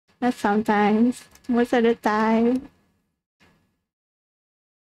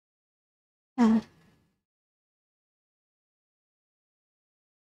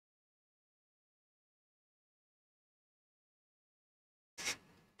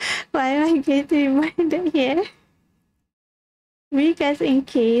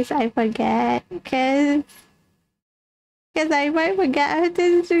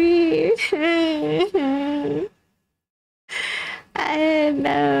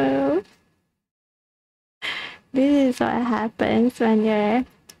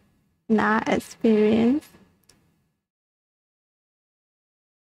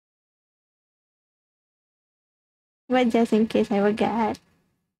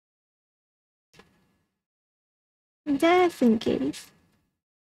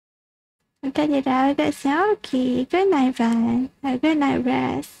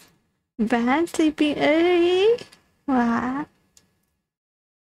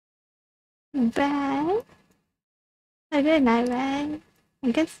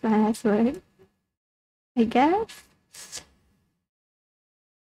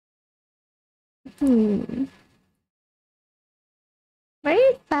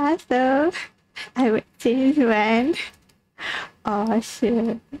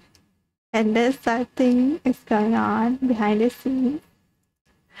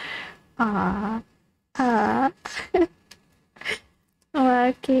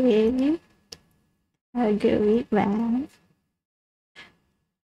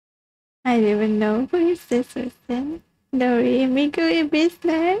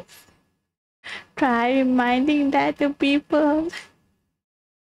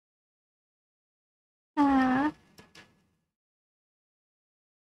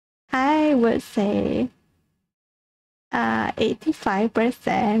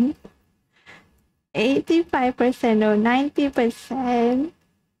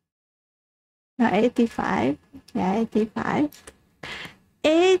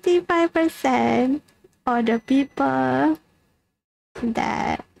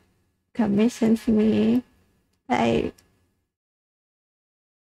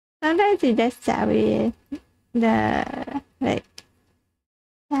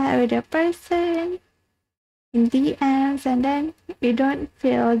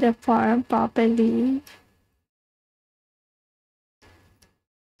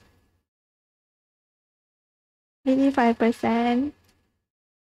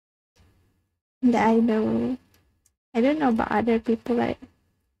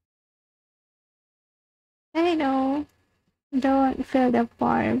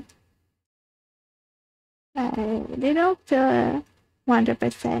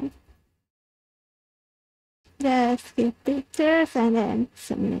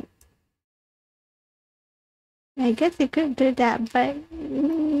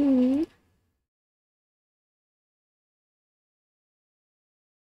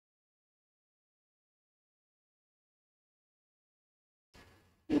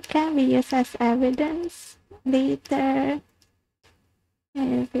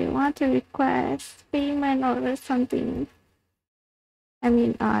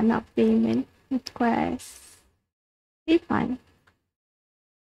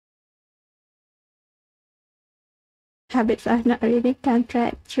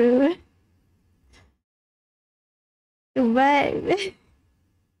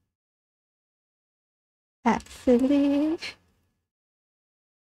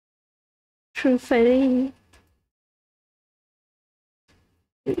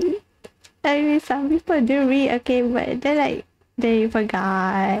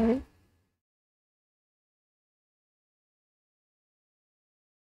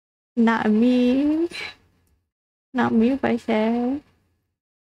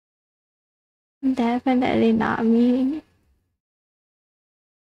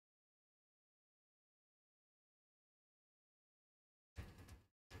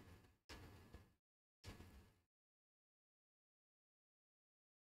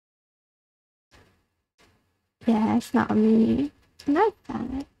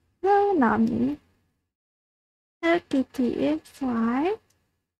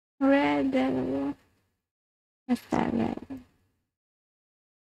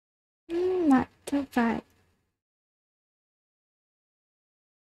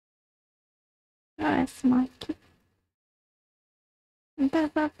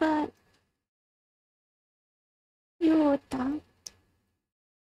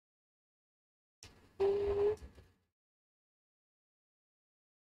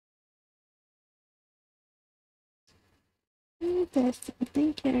 There's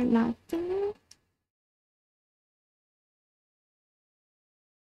something here not there.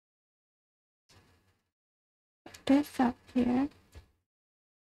 this up here.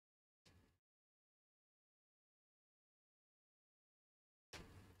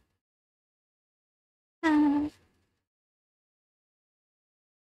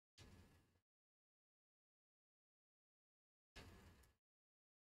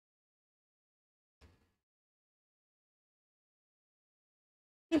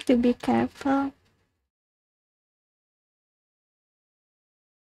 Need to be careful.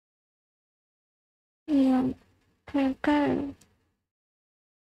 Yeah, go.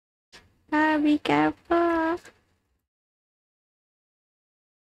 Be careful.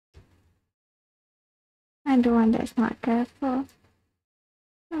 I'm the one that's not careful.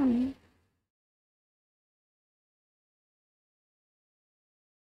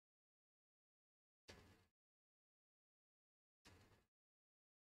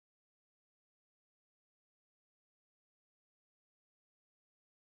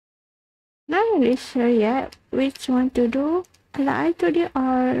 Not really sure yet which one to do, live 2D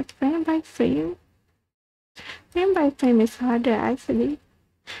or frame by frame. Frame by frame is harder actually.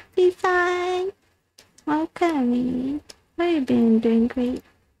 Design! Welcome. How you been? Doing great.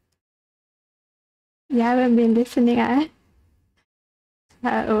 You haven't been listening, huh?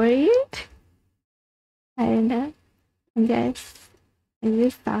 Were you? I don't know. I'm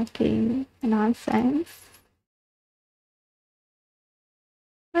just talking nonsense.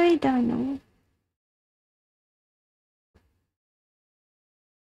 I don't know.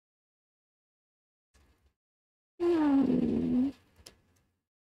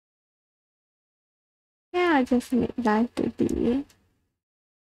 Yeah, I just make life to be.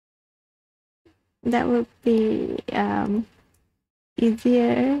 That would be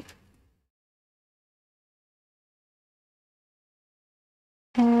easier.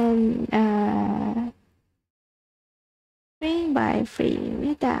 And frame by frame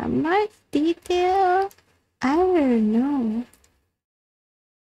with that much detail. I don't know.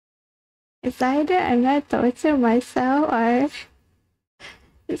 It's either I'm not torture myself or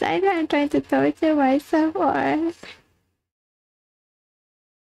it's either I'm trying to torture myself or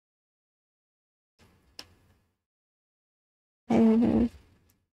I don't know.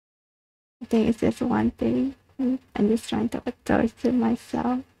 I think it's just one thing. I'm just trying to torture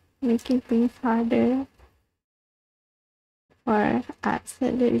myself, making things harder for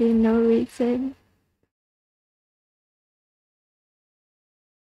absolutely no reason.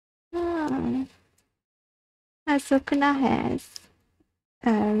 Asukuna has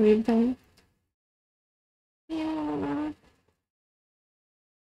a ribbon. Yeah.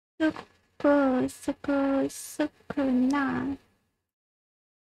 Sukuna.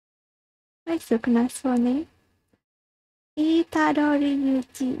 Why Sukuna's full name?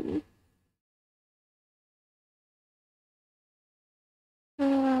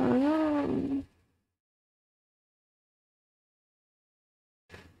 𝗢𝗙𝗙𝗢𝗔𝗟.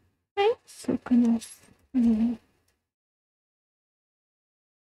 Why Sukuna's name?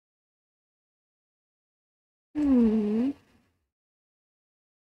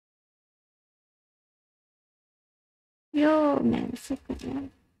 Ramen Sukuna.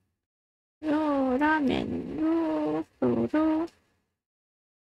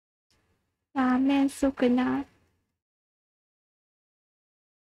 Ramen Sukuna.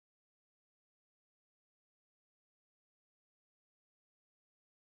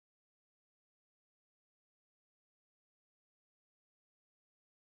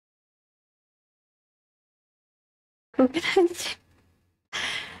 Coconut.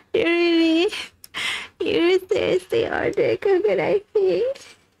 You seriously ordered coconut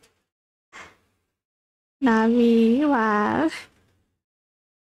cake? Nami, wow.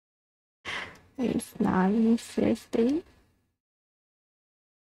 It's Nami, seriously.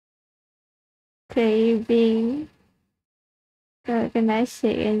 Craving coconut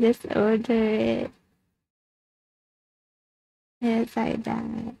shake and just order it. It's like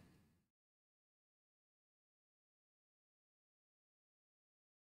that.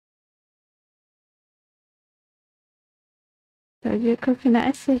 So your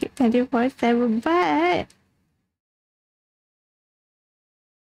coconut shake 24/7, but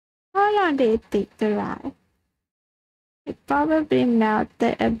how long did it take to rise? It probably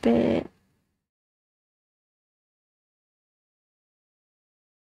melted a bit.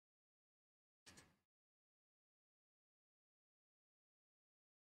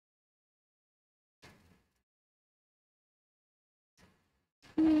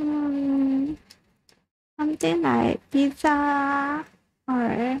 Something like pizza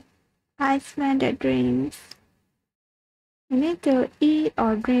or ice blended drinks. You need to eat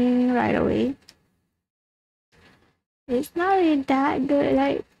or drink right away. It's not really that good,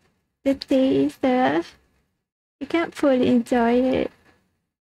 like the taste, You can't fully enjoy it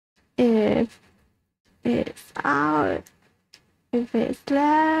if it's out, if it's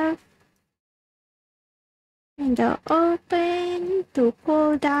left in the open to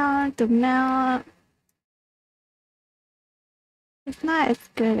cool down, to melt. It's not as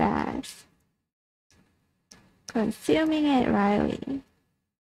good as consuming it right away.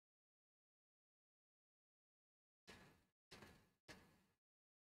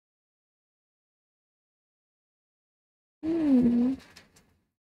 Hmm.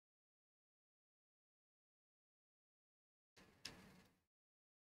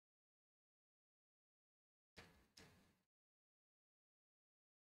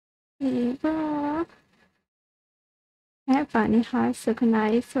 Evil. I find it hard to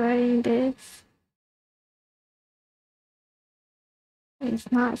recognize wearing this.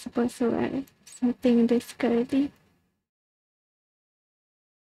 It's not supposed to wear something this girly.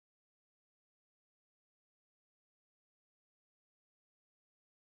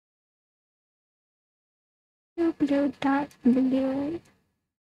 Blue, dark blue.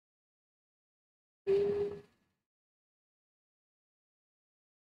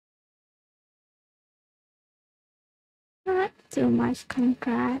 Not too much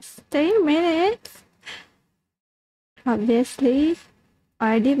contrast. 3 minutes. Obviously,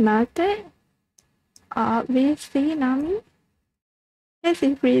 already melted. Obviously, Nami. Let's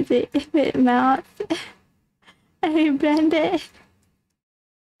freeze it if it melts. And we blend it.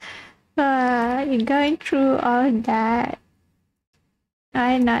 You're going through all that.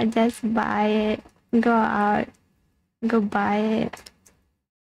 Why not just buy it? Go out. Go buy it.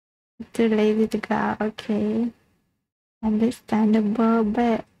 Too lazy to go out. Okay. Understandable,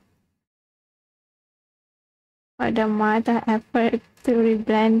 but for the amount of effort to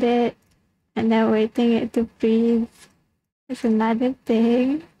reblend it and then waiting it to freeze is another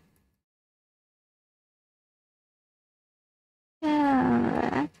thing.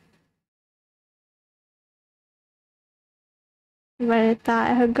 Yeah. But I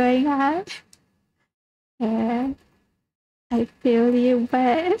thought of going out. Yeah. I feel you,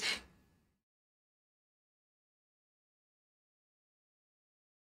 but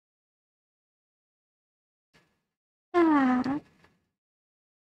I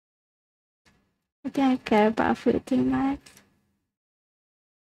don't care about food too much.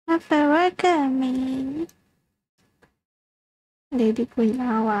 Apa kami? Lady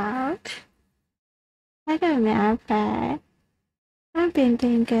punya awal. Kami apa? I've been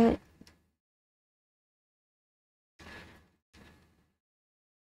doing good.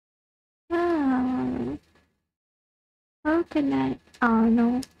 Oh, coconut. Oh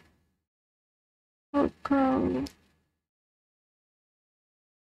no. Coconut.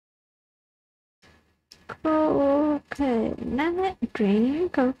 Coconut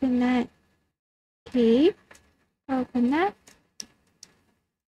drink, coconut cake, coconut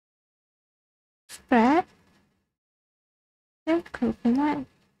spread, and coconut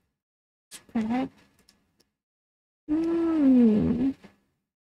spread.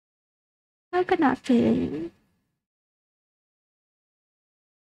 Coconut filling.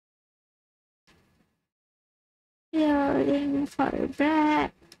 Filling for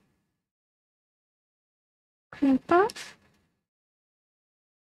bread. Cream puff.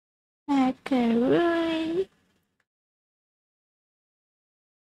 Macaroni.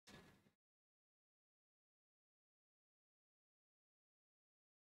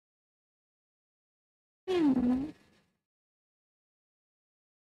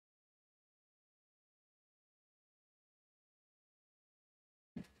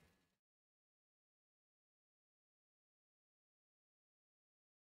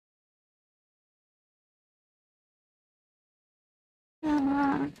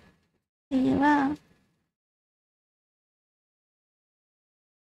 Yeah.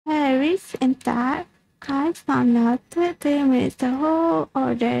 Paris and that cards not melted. They missed the whole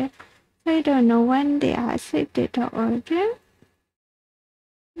order. I don't know when they actually did the order.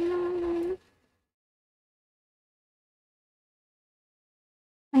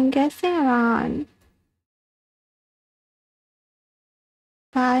 I'm guessing around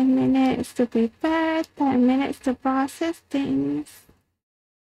 5 minutes to prepare, 10 minutes to process things.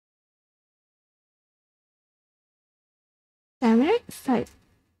 10 minutes, like,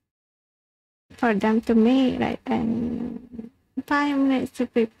 for them to make, like, and 5 minutes to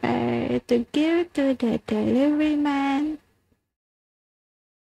prepare to give to the delivery man.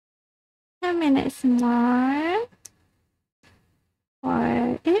 10 minutes more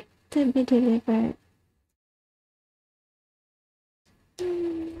for it to be delivered.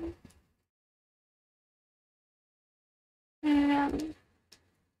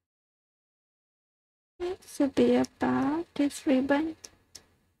 Let's to be about this ribbon.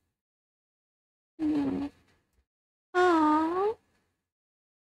 Oh,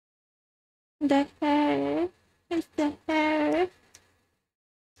 the hair. It's the hair.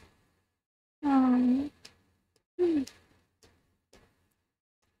 Um, hmm.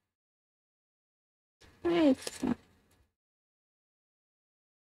 It's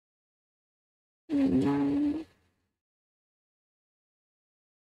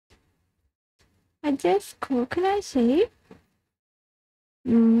I just coconut shape.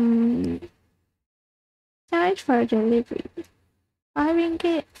 Charge for delivery. 5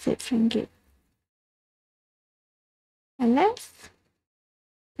 ringgit, 6 ringgit. Unless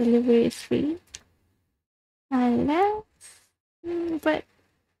delivery is free. Unless, but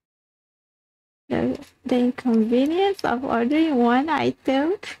the inconvenience of ordering one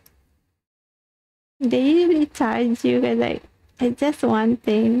item, they usually charge you like it's just one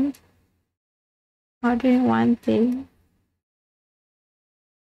thing. Ordering one thing.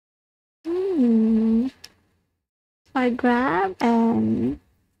 For Grab and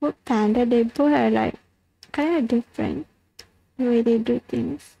Food Panda, they both are like kind of different the way they do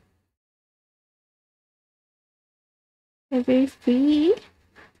things. They're very free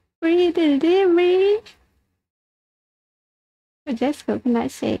delivery. Or just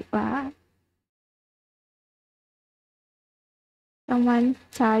coconut shake, wow. Someone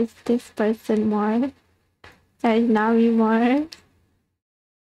charged this person more. Charge Nami more.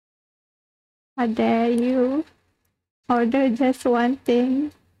 How dare you order just one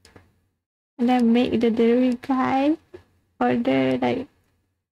thing and then make the delivery guy order, like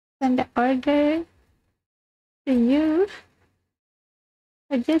send the order to you.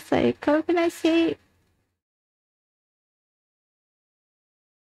 Or just like coconut shake.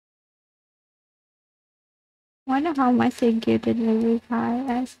 Wonder how much they give the delivery guy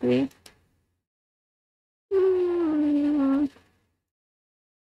actually.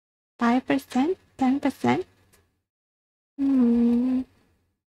 5%? 10%?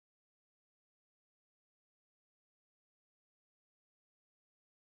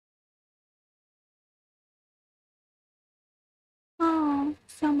 Oh,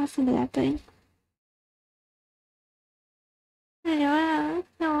 so much happening. Wow.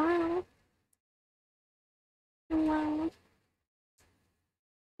 Wow. Wow.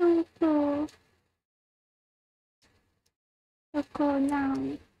 So cool. So cool now.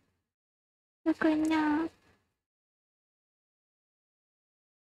 So cool now.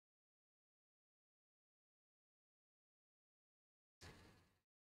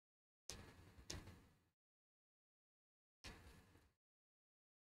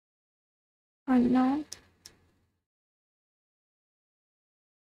 Oh no.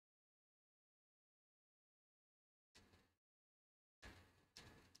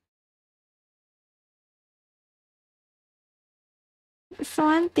 So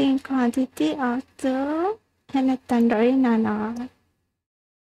one thing quantity also and a tandoori nana.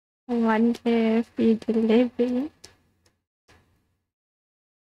 I wonder free delivery.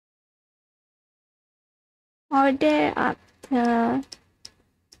 Order up to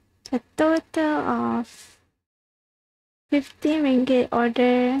a total of 15 ringgit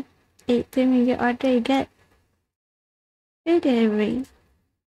order, 18 ringgit order, you get free delivery.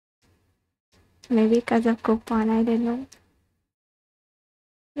 Maybe because of coupon, I don't know.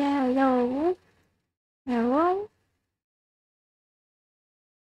 Yeah, hello. Hello?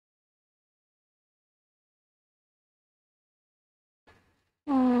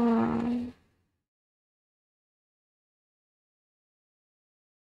 Oh.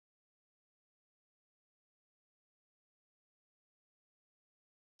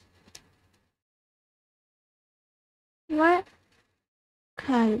 What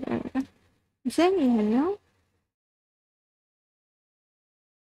color? Is it yellow?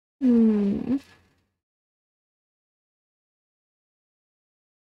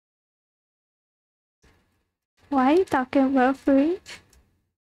 Why are you talking about free?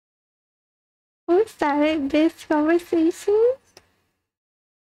 Who started this conversation?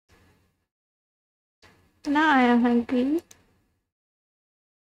 Now I am hungry.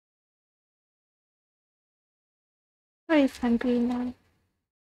 Who is hungry now?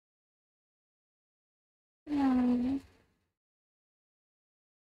 Yeah.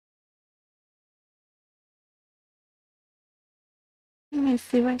 Let me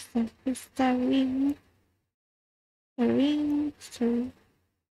see what's the history. History.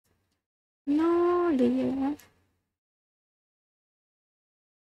 No, dear.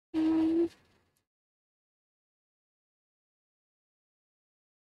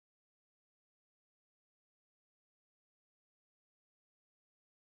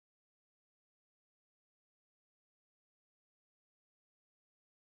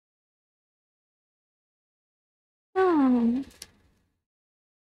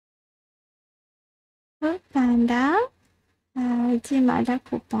 𝗩𝗙𝗙𝗢𝗓 jimat ada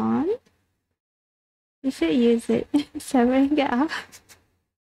coupon. You should use it. �RM7 off.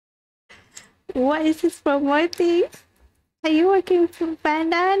 What is this promoting? Are you working for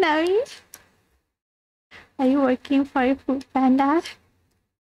Panda, Nami? Are you working for Food Panda?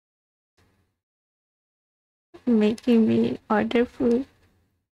 Making me order food.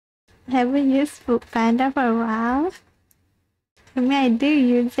 Haven't used Food Panda for a while. I mean, I do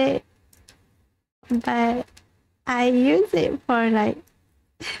use it, but I use it for like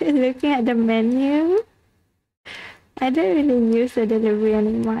looking at the menu. I don't really use the delivery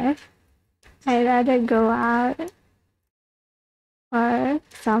anymore. I'd rather go out for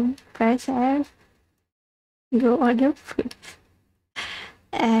some fresh air, go order food.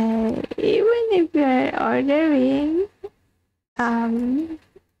 Even if you're ordering,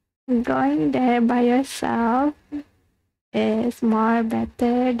 going there by yourself is more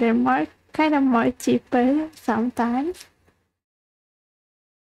better. They're more cheaper sometimes.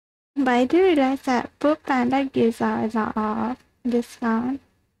 But I do realize that Food Panda gives out a lot of discount.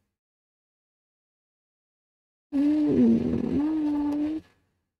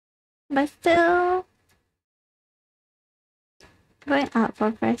 But still, going out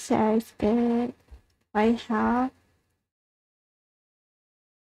for fresh air is good for your health.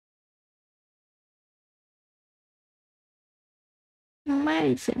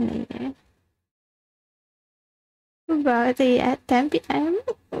 Recently, probably at 10 p.m.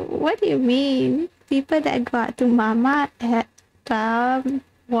 What do you mean? People that go out to Mama at 12,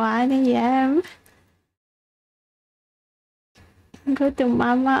 1 a.m. go to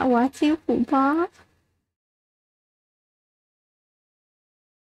Mama watching football.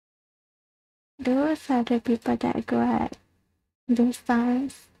 Those are the people that go at those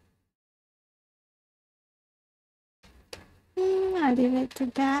times. I'll leave it to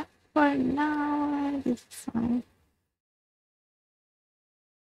that for now. This one.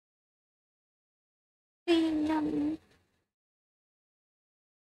 Yum.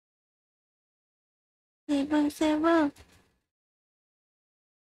 Save.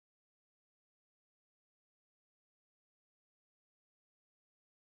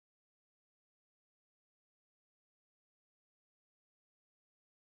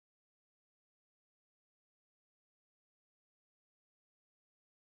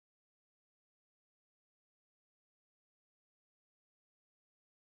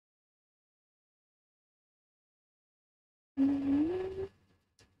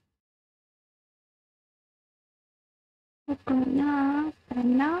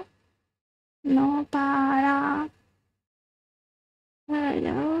 𝗩𝗙𝗙𝗢𝗢 Nobara.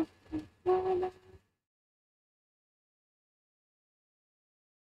 Hello.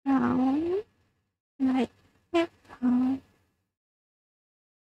 Down. Like hip hop.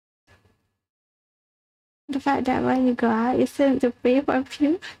 The fact that when you go out, you still have to pay for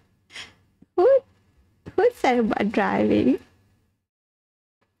fuel. Who said about driving?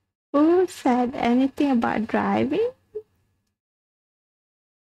 Who said anything about driving?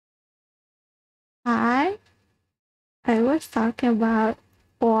 I was talking about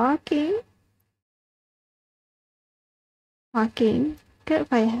walking. Walking. Good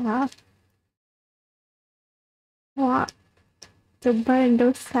for your health. Walk to burn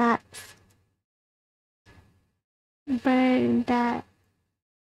those fats. Burn that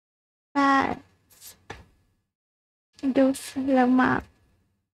fats. Those lemak.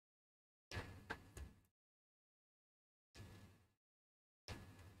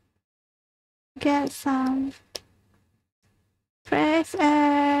 Get some fresh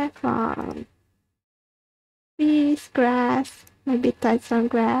air from trees, grass, maybe touch some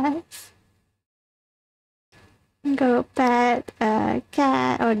grass. Go pet a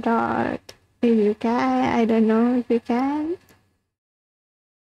cat or dog if you can. I don't know if you can.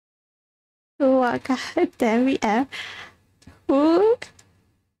 Walk out 10 p.m. Who?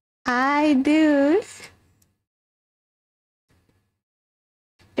 I do.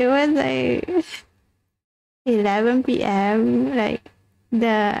 It was like 11 p.m. Like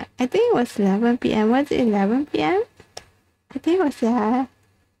I think it was 11 p.m. Was it 11 p.m.? I think it was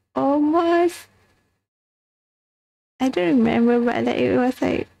almost. I don't remember, but like, it was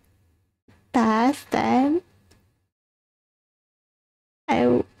like past 10.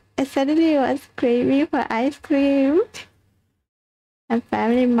 I suddenly was craving for ice cream. And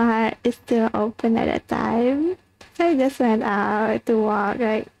Family Mart is still open at that time. So I just went out to walk,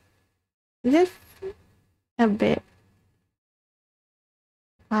 like, just a bit.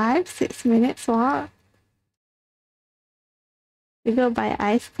 5-6 minutes walk. We go buy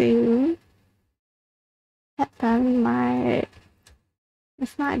ice cream. At Family Mart.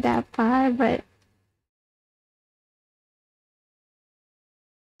 It's not that far, but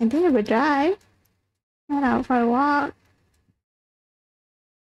I think I would drive. Not out for a walk.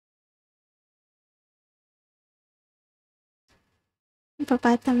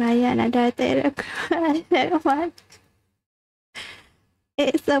 Pepatah Melayu nak datang aku. What?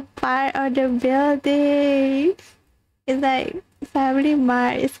 It's a part of the building. It's like Family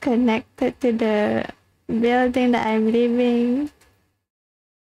Mart is connected to the building that I'm living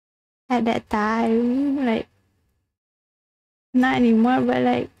at that time. Like, not anymore, but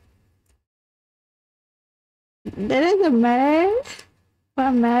like, that doesn't matter.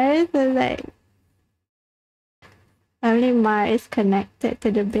 What matters is like, Family Mart is connected to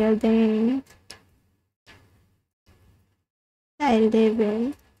the building I lived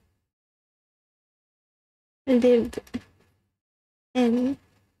in.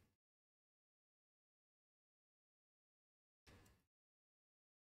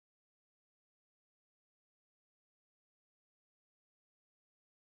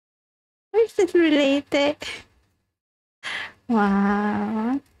 Where's it related?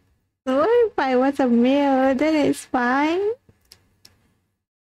 Wow. What if I was a male? Then it's fine.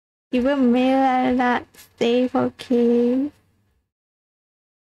 Even male are not safe, okay?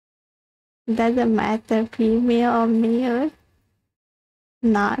 Doesn't matter, female or male.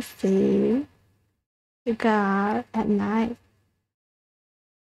 Not safe to go out at night.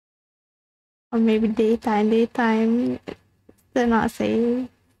 Or maybe daytime. Daytime, still not safe.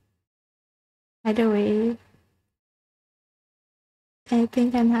 Either way,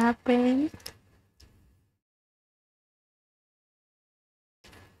 anything can happen.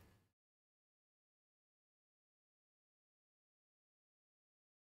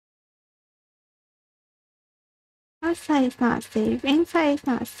 Outside is not safe. Inside is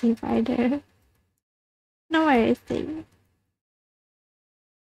not safe either. Nowhere is safe.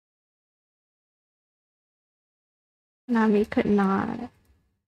 Nami could not.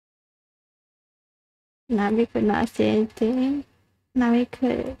 Nami could not say anything. Nami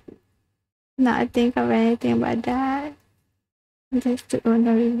could not think of anything but that. Just to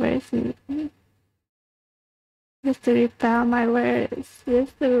Uno reverse me. Just to repel my words.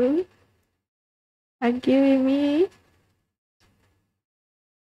 Just to argue with me.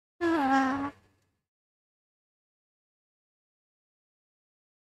 Ah.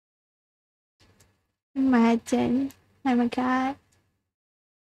 Imagine I'm a guy.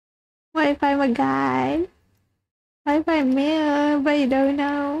 What if I'm a guy? What if I'm male but you don't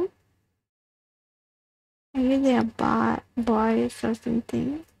know? I'm using a bot, voice or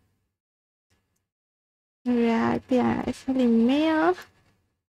something. In reality, I'm actually male.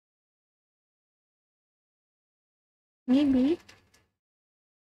 Maybe.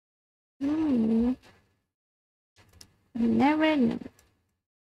 You never know.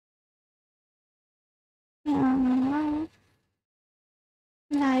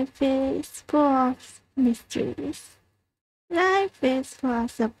 Life is full of mysteries. Life is full of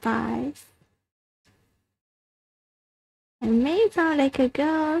surprise. I may sound like a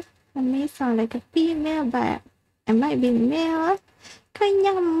girl, I may sound like a female, but I might be male.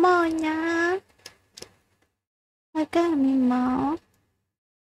 Kanya mo niya. Magami mo.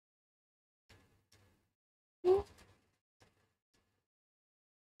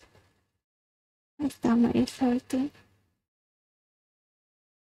 My stomach is hurting.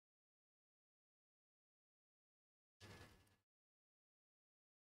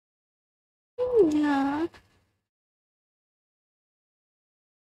 Yeah.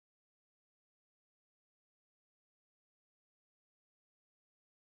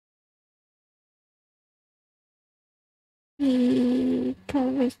 The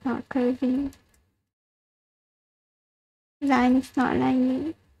curve is not curving. Line is not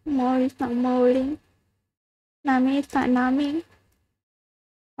lining. Mold is not molding. Nami is not numbing.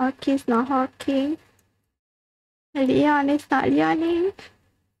 Hockey is not hawking. Leon is not leoning.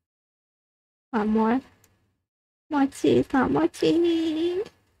 One more. Mochi is not mochi.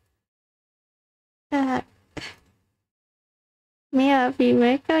 Male or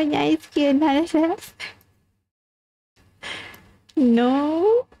female kau nyai skin ada.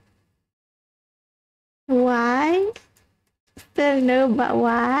 No. Why? Still no, but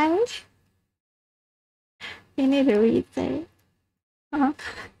why? You need a reason. Huh?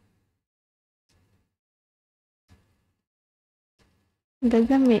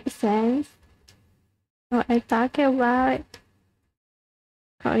 Doesn't make sense. What I talking about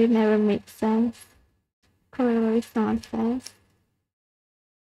probably never makes sense. Probably always nonsense.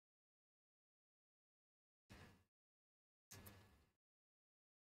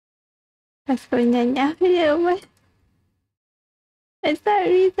 Pas kau nyanyi je apa? That's the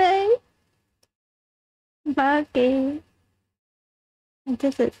reason. But okay. I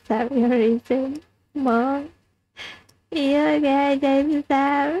just accept your reason. But iya guys, just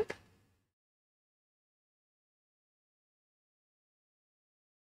accept.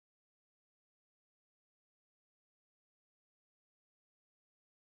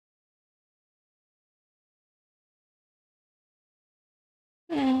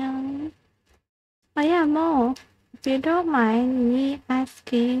 Oh yeah, Mo. If you don't mind me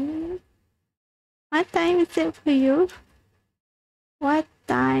asking, what time is it for you? What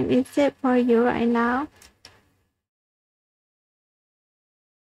time is it for you right now?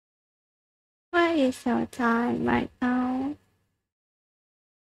 What is your time right now?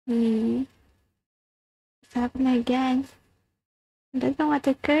 It's happening again. It doesn't want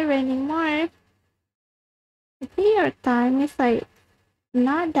to curve anymore. I think your time is like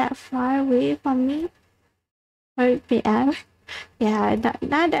not that far away from me. Or PM. Yeah,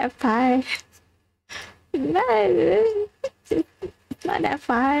 not that far. No, it's not that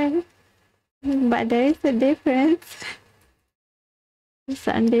far. But there is a difference.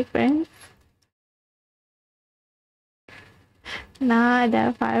 Some difference. Not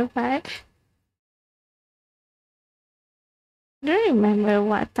that far apart. Do you remember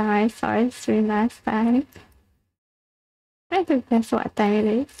what time I saw a stream last time? I think that's what time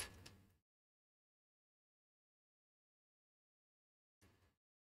it is.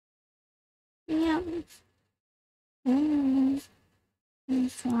 Yeah.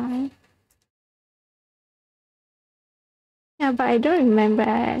 That's why. Yeah, but I don't remember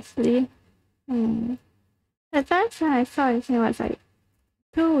actually. The last time I saw it was like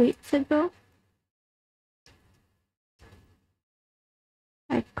 2 weeks ago.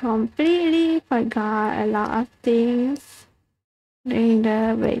 I completely forgot a lot of things during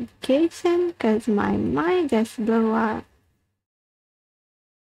the vacation because my mind just blew up.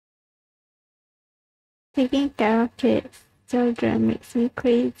 Taking care of kids, children makes me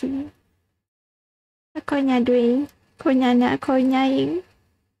crazy. Ako niya doing, kunya na ako nyaing.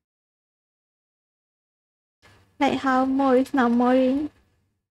 Like how more is not mooring.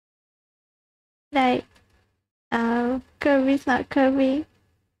 Like, curvy is not curvy.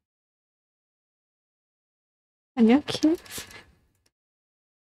 On your kids.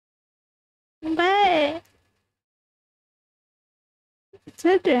 But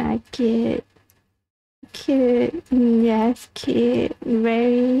children are cute. Cute, yes, cute,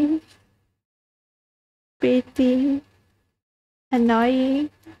 very pretty, annoying,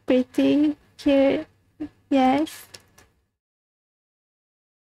 pretty, cute, yes.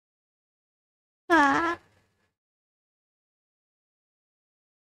 Ah,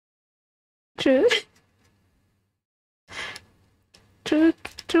 true.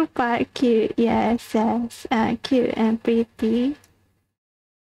 True part, cute, yes, cute and pretty.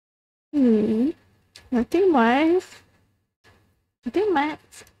 Nothing more. Nothing much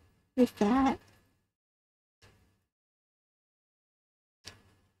with that.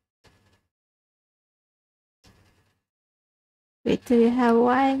 Wait till you have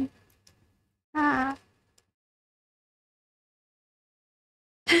one.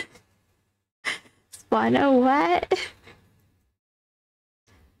 Spawn a what?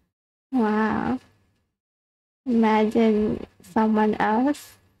 Wow. Imagine someone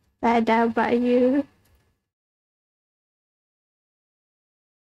else said that about you.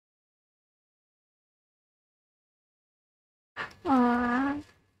 Aww.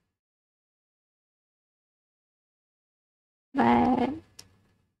 But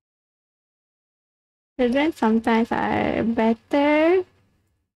children sometimes are better,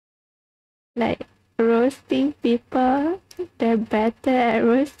 like roasting people. They're better at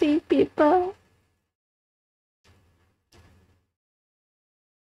roasting people.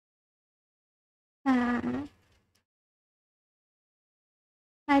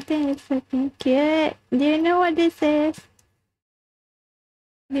 I think it's looking cute. Do you know what this is?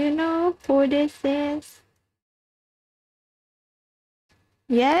 Do you know who this is?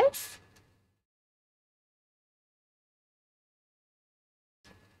 Yes?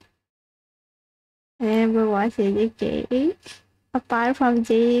 I never watched JJK. Apart from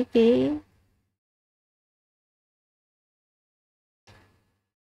JJK.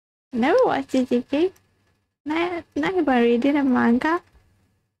 Never watched JJK. Not even reading a manga.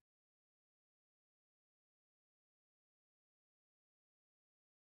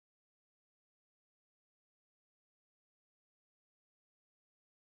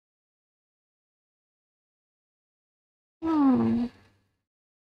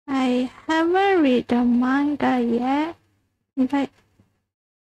 I haven't read the manga yet. But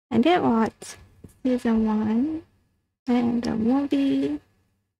I did watch season 1 and the movie.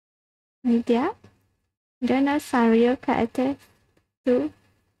 Yeah. Don't know Sanrio Keroppi too.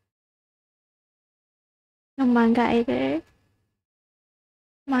 No manga either.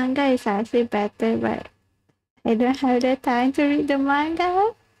 Manga is actually better, but I don't have the time to read the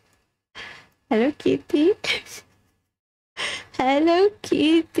manga. Hello Kitty. Hello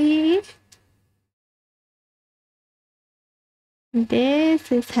Kitty.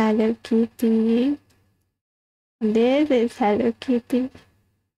 This is Hello Kitty. This is Hello Kitty.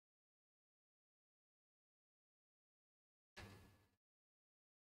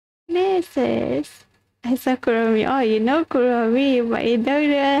 This is I saw Kuromi. Oh, you know Kuromi, but you don't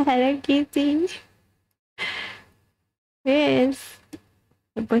know Hello Kitty. This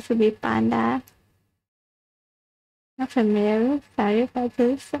supposed to be Panda. Not familiar with Sanrio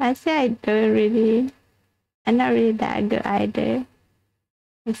Keroppi. Actually, I'm not really that good either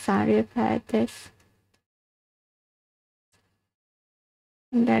with Sanrio Keroppi.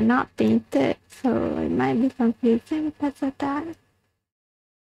 And they're not painted, so it might be confusing because of that.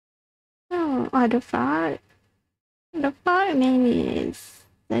 Oh, the frog. The frog name is,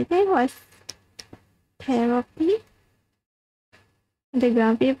 I think it was Keroppi. The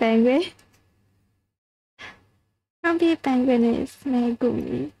grumpy penguin. Grumpy penguin is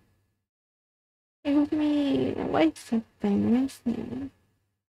Megumi. Megumi, what is the penguin's name?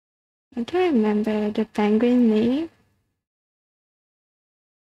 I don't remember the penguin name.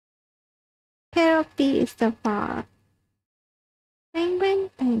 Keroppi is the frog. Penguin.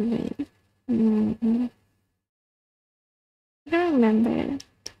 I don't remember.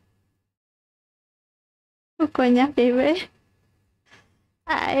 Pokoknya favorite.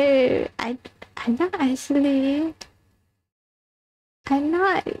 I'm not actually. I'm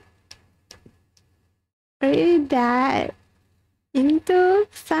not really that into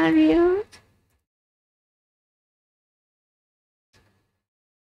Sanrio.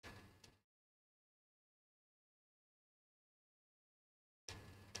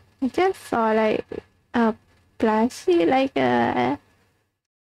 I just saw like a plushie, like a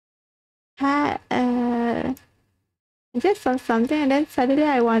hat. I just saw something and then suddenly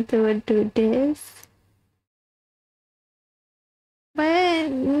I want to do this. But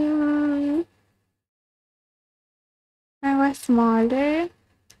I was smaller.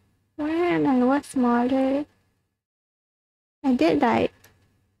 When I was smaller, I did like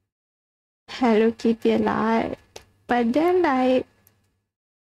Hello Kitty a lot. But then like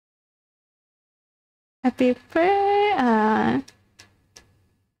I prefer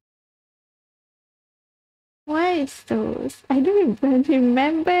what is those? I don't even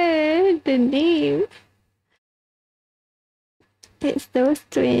remember the name. It's those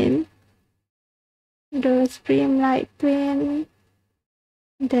twins. Those dreamlike twins.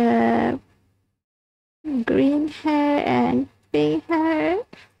 The green hair and pink hair.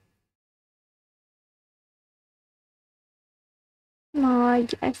 More,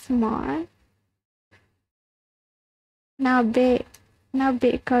 just more. Now big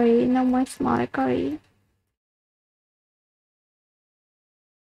curry, no more small curry.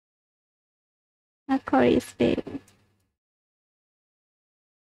 Now curry is big.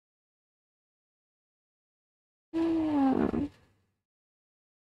 Yeah.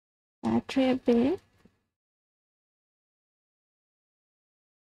 Battery a bit.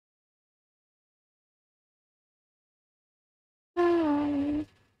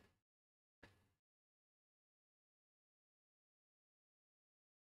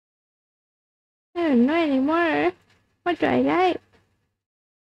 I don't know anymore. What do I like?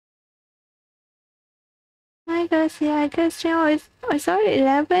 I guess yeah, I guess you know it's already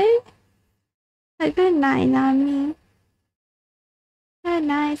 11. A good night, Nami. Good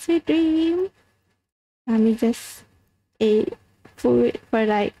night, sweet dream. Nami just ate food for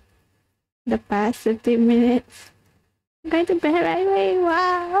like the past 15 minutes. I'm going to bed right away.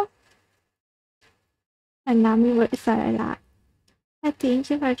 Wow. And Nami works a lot. I thank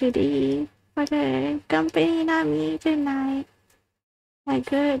you for today, for the company, Nami, tonight. A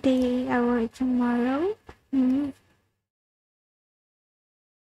good day. I work tomorrow. I'm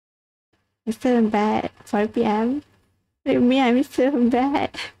still in bed. 4 p.m. What do you mean I'm still in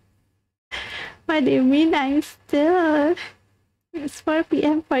bed? What do you mean I'm still? It's 4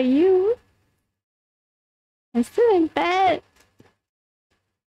 p.m. for you. I'm still in bed.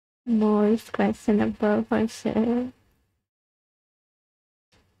 Most questionable for sure.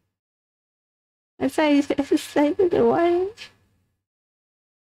 That's why I decided to watch.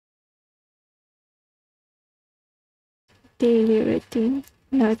 Daily routine.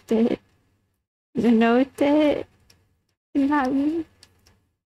 Noted. Noted. Nami.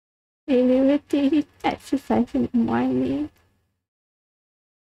 to exercise in the morning.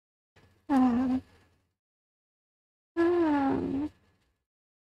 I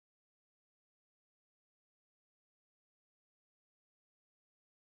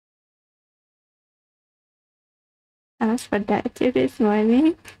was productive this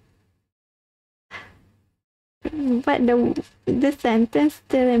morning. But the sentence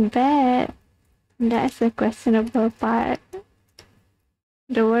still in bed. That's the questionable part.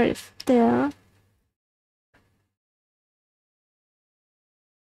 The word still.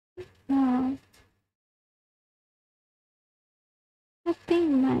 No.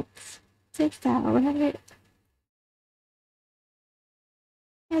 Nothing much. 6 hours.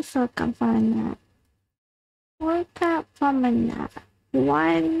 Let's woke up for a nap. Woke up from a nap.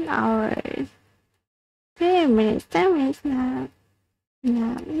 1 hour. 3 minutes. 10 minutes nap.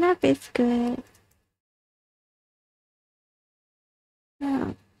 Nap is good.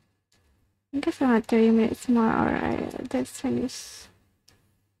 No. I guess around 30 minutes more. Alright, let's finish.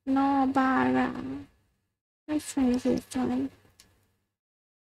 Nobara. Let's finish this one.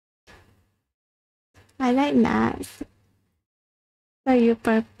 I like naps. So you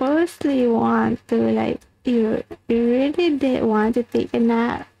purposely want to, like, you really did want to take a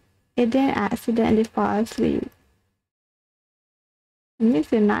nap. You didn't accidentally fall asleep. It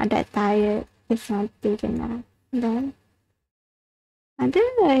means you're not that tired. It's not taking a nap. Then, and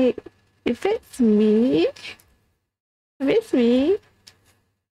then, like, if it's me, even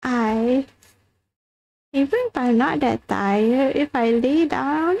if I'm not that tired, if I lie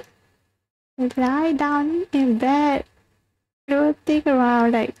down in bed, it will take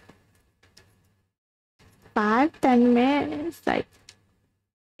around like 5-10 minutes. Like,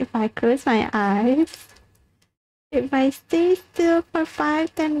 if I close my eyes, if I stay still for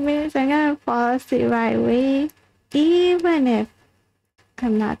 5-10 minutes, I'm gonna fall asleep right away, even if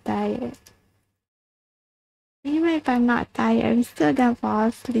I'm not tired. Even if I'm not tired, I'm still gonna fall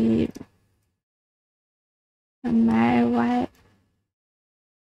asleep. No matter what.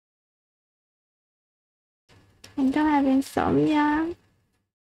 I don't have insomnia.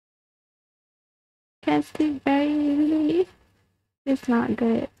 Can't sleep very easily. It's not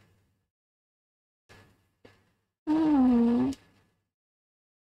good.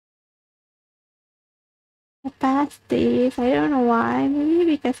 The past days, I don't know why.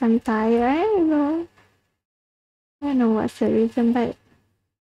 Maybe because I'm tired. I don't know. I don't know what's the reason, but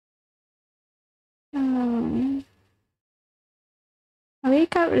I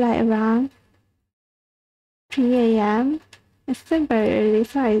wake up like around 3 a.m. It's still very early,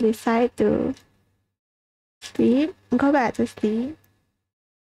 so I decide to go back to sleep.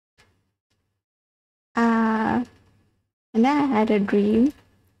 And then I had a dream.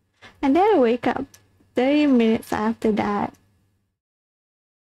 And then I wake up 30 minutes after that.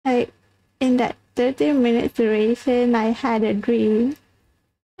 Like, in that 30 minutes duration, I had a dream.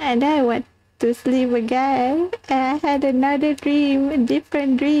 And then I went to sleep again. And I had another dream, a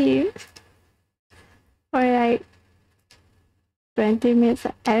different dream. For like 20 minutes,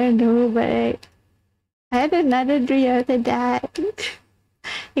 I don't know, but I had another dream after that.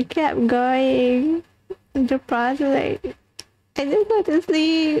 It kept going. The process, like, I just go to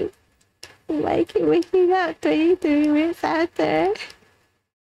sleep. I keep waking up 23 minutes after.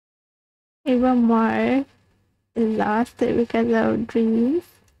 Even more exhausted because of dreams.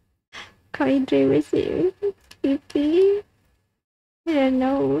 Can we dream with you? Creepy. I don't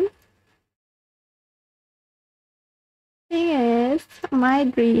know. Thing is, my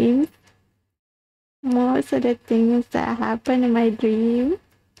dreams, most of the things that happen in my dream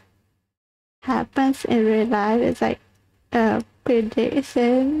happens in real life. It's like a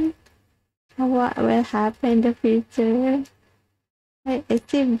prediction of what will happen in the future. Like, I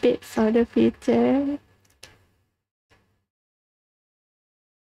see bits of the future.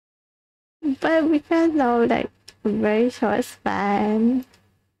 But because of like a very short span,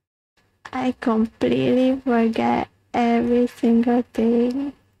 I completely forget every single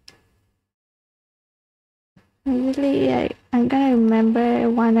thing. Usually, like, I'm gonna remember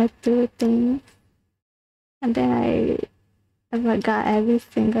 1 or 2 things, and then I forgot every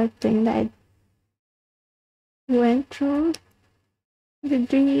single thing that I went through the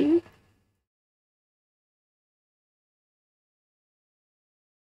dream.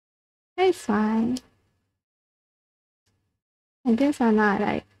 It's fine. And these are not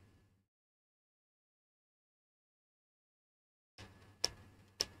like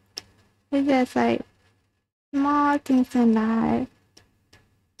it's just like small things in life.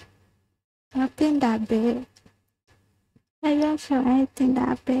 Nothing that big. I don't show anything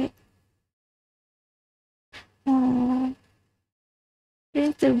that big. It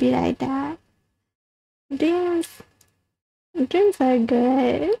used to be like that. Dreams. Dreams are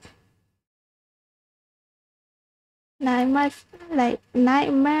good. Nightmares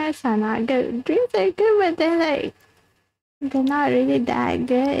are not good. Dreams are good, but they're not really that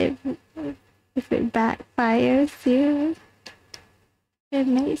good if it backfires you. It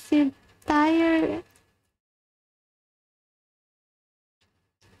makes you tired.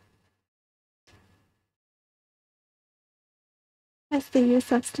 What's the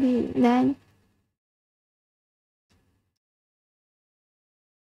use of sleep then?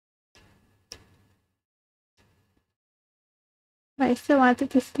 But I still wanted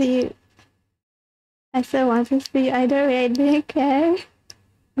to sleep. I still want to sleep. Either way, I didn't care.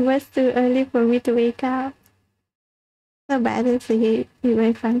 It was too early for me to wake up. So bad to sleep, even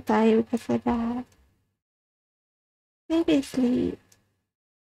if I'm tired because of that. Maybe sleep.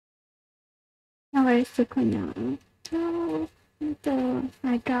 No worries, Sukunya. No,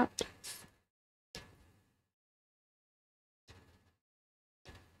 I dropped.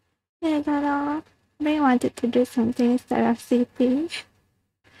 Yeah, that all. They wanted to do something instead of sleeping.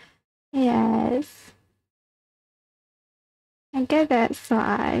 Yes. I guess that's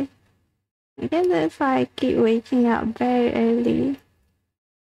why. I guess that's why I keep waking up very early.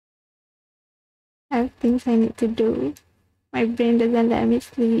 I have things I need to do. My brain doesn't let me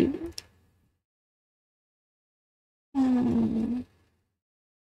sleep.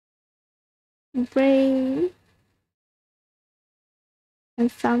 Brain.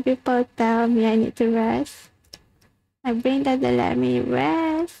 And some people tell me I need to rest. My brain doesn't let me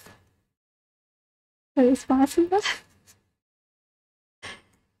rest. So it's possible.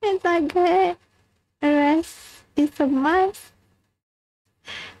 It's not good. Rest is a must.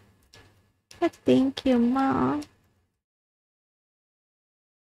 But thank you, Mom.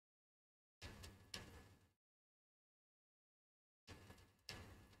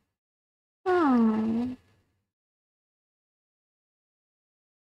 Oh.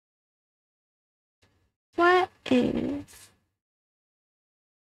 What is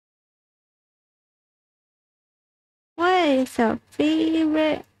your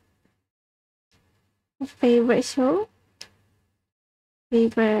favorite show?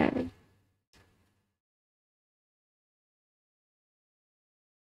 Favorite.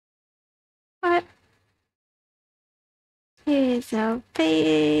 What is your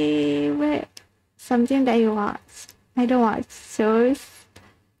favorite something that you watch? I don't watch shows.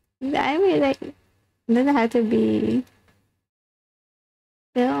 I mean, like, it doesn't have to be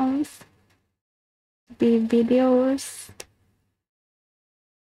films, be videos,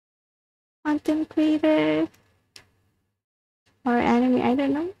 content creator, or anime. I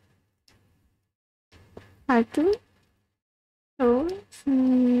don't know. Cartoon shows.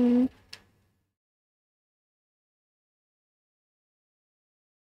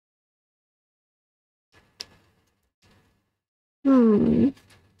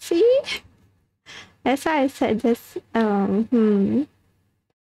 See? That's why I said just It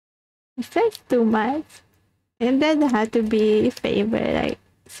says too much. It doesn't have to be favorite, like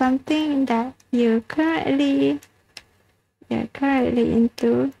something that you're currently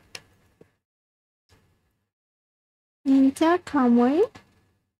into. 𝗩𝗙𝗙𝗧𝗓?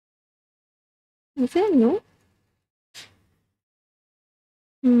 Is it new?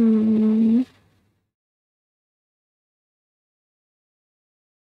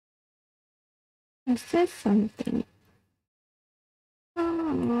 It says something.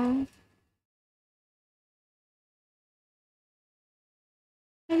 Oh.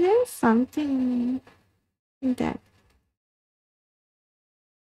 It is something that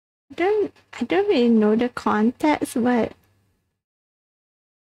I don't really know the context, but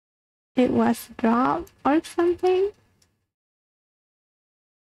it was dropped or something.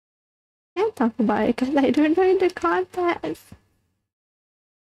 I can't talk about it because I don't know the context.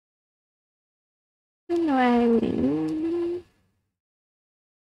 You know what I mean?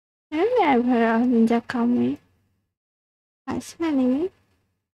 I've never heard of 𝗩𝗙𝗙𝗧𝗓. That's funny.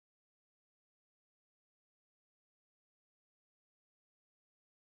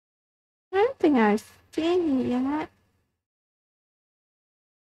 I don't think I've seen it yet.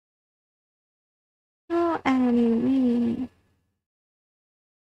 No anime.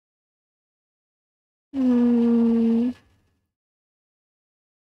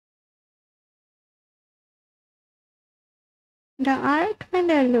 The art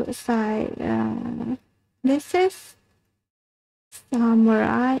kinda looks like this is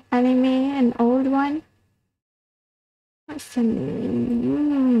samurai anime, an old one. What's the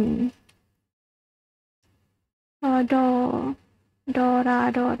name? Dora.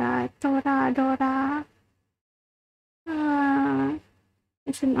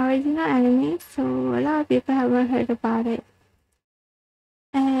 It's an original anime, so a lot of people haven't heard about it.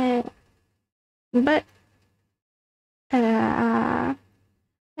 But I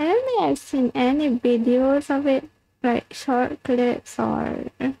don't think I've seen any videos of it, like short clips or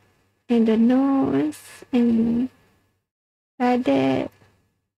in the news, in Reddit.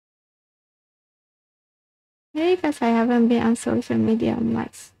 Maybe because I haven't been on social media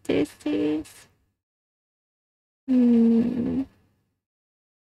much these days. Hmm.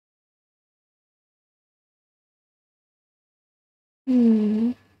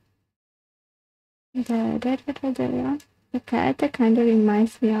 Hmm. The character kind of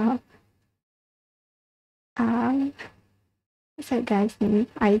reminds me of what's that guy's name?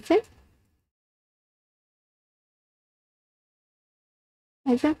 Isaac?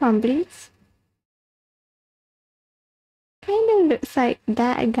 Isaac from Bleach? Kind of looks like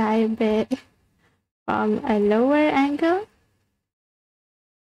that guy a bit from a lower angle.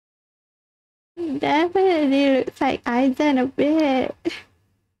 Definitely looks like Aizen a bit.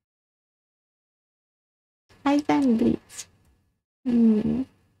 Aizen Bleach. Hmm.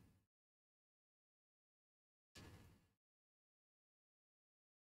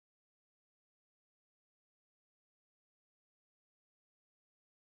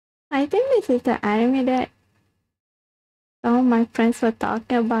 I think this is the anime that some of my friends were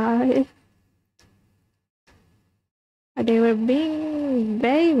talking about. They were being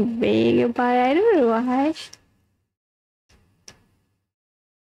very vague about it. I don't know why.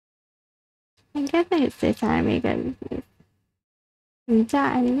 I'm guessing it's this anime because it's ninja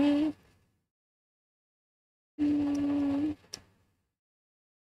anime. Hmm.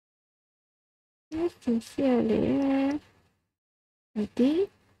 Let's sincerely. Ready?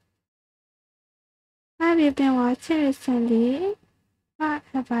 What have you been watching recently? What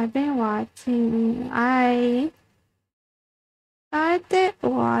have I been watching? I started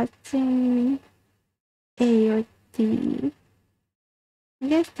watching AOT.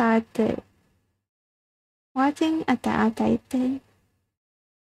 I started watching Attack on Titan.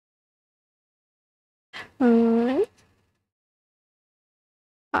 Alright.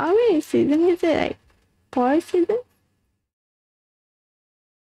 How many seasons is it? Like 4 seasons?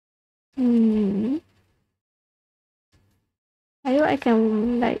 Hmm. I hope I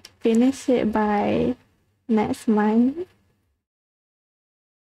can like finish it by next month.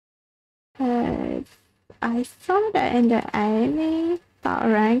 I saw that in the anime top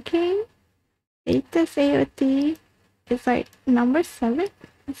ranking, latest AOT is like number 7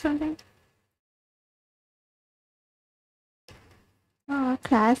 or something. Oh,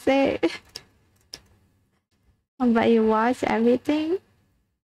 classic. But you watch everything?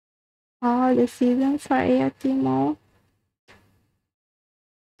 All the seasons for AOT mode?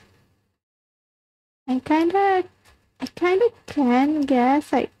 I kinda can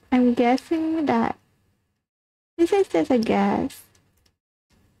guess, like, I'm guessing that this is just a guess.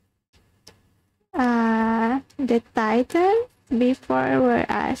 The Titans before were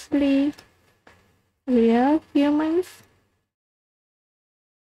actually real humans.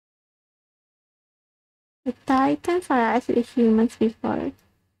 The Titans are actually humans before.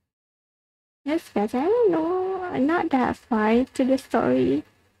 Yes, guys, I don't know. I'm not that far into the story.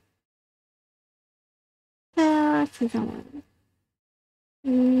 Season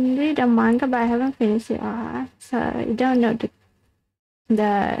 1. Read the manga, but I haven't finished it all. So I don't know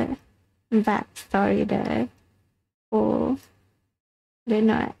the backstory, the whole, don't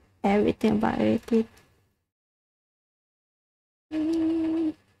know everything about it.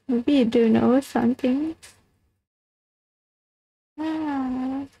 Maybe you do know something.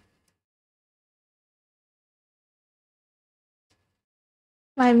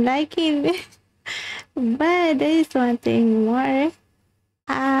 I'm liking it. But there is one thing more.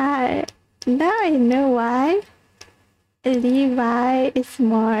 Now I know why Levi is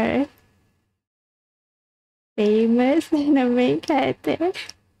more famous than the main character.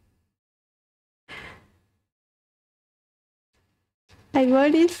 I've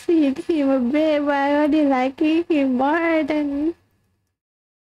only seen him a bit, but I only liking him more than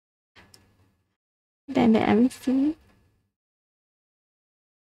the MC.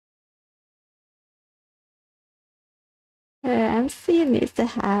 The MC needs to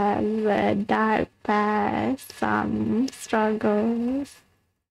have a dark past, some struggles,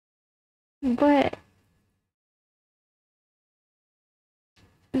 but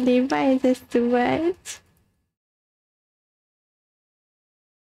Levi is just too much.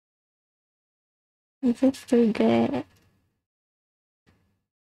 He's just too good.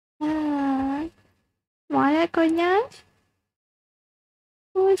 Mana konya?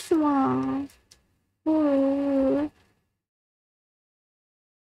 Who's small? Ooh.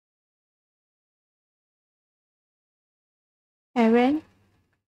 Aaron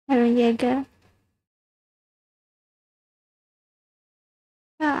Yeager.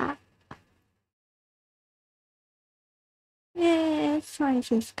 Ah, yes, what is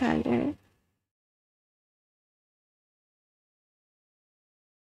his color?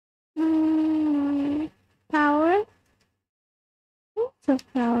 Power? What's the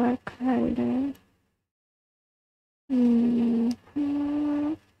flower color?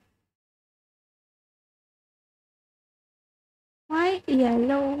 White,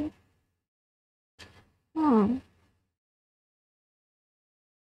 yellow. Oh,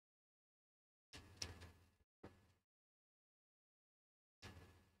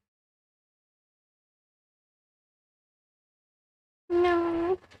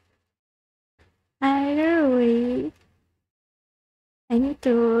 no. Either way, I need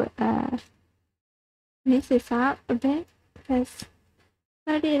to mix this up a bit because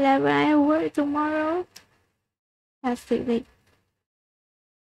 11 I have work tomorrow. That's it. Like,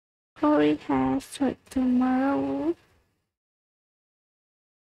 Corey has work tomorrow.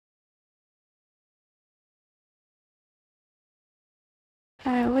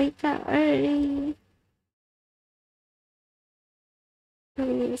 I wake up early.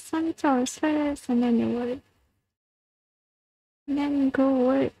 Do some chores first and then work. And then go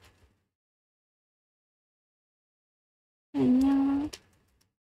work. And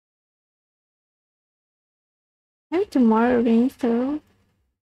maybe tomorrow rains though.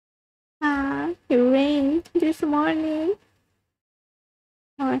 It rained this morning.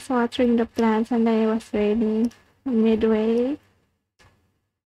 I was watering the plants and then it was raining midway.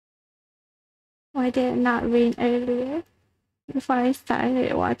 Why did it not rain earlier? Before I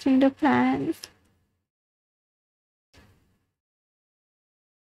started watching the plants.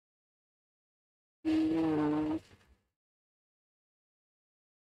 Yeah.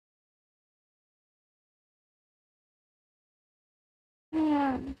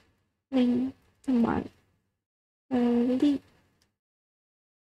 Yeah. Rain tomorrow. Early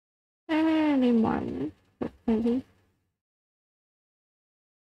morning. Hopefully.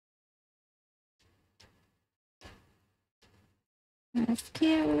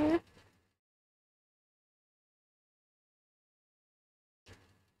 Mascara.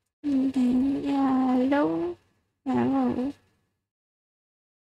 And then yellow. Yellow.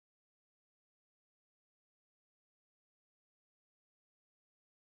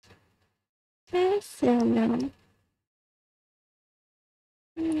 There's yellow.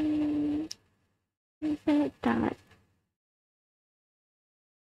 Is it dark?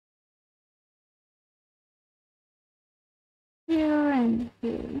 Here and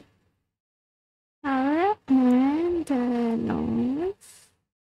here. Our and the nose.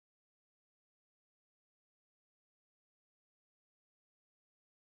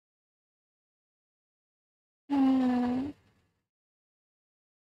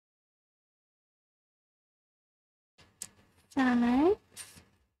 Side.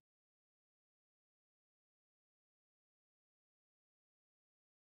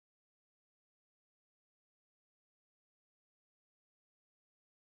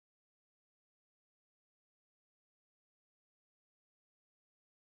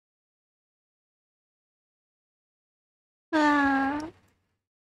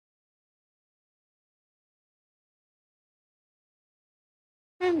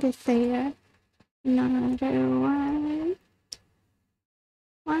 And the there. Another one.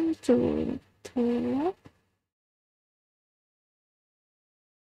 1, 2, 2.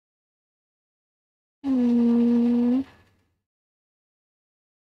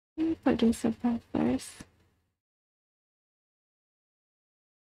 Put this above first.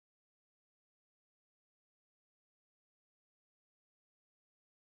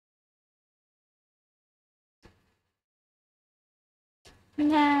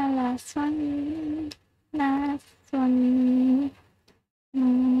 Yeah, last one. Last one.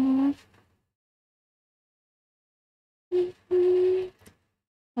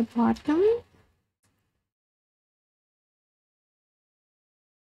 The bottom.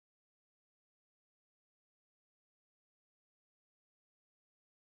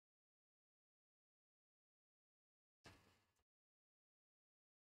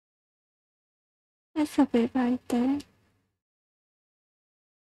 That's a bit right there.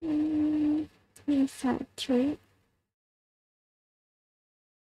 Resaturate.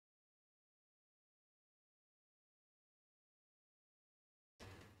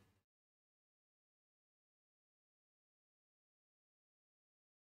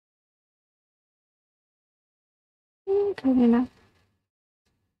 Good enough.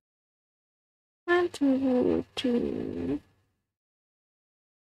 1, 2, 3.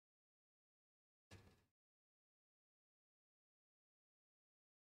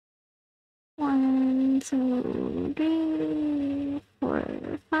 2, 3,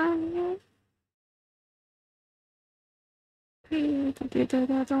 4, 5. 3, 2, 2, 2,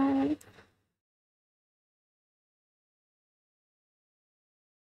 2.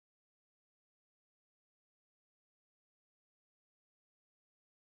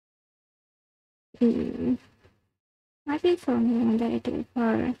 What is something that I do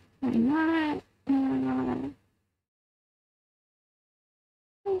for not?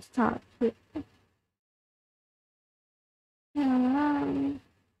 Let's start with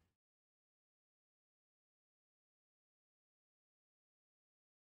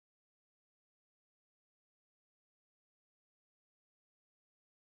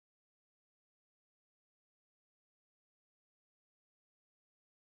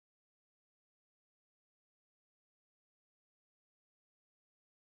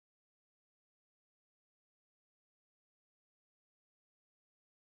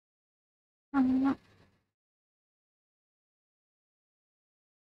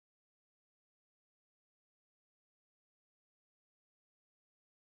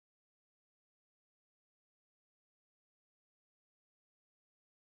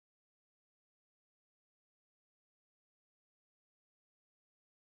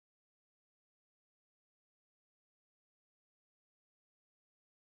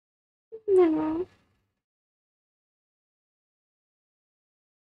no.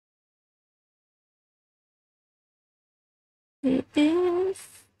 It is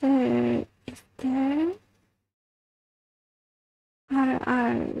there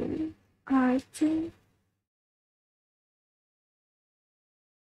RRRT.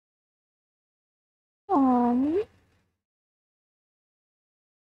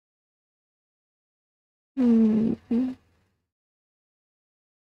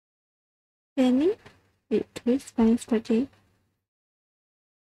 Penny, it is Spanish today.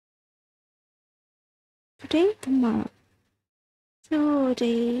 Today, tomorrow.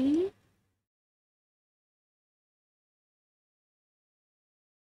 Today.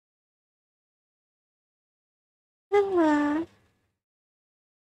 Hello.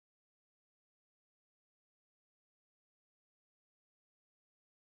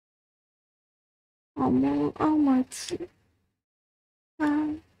 Almost.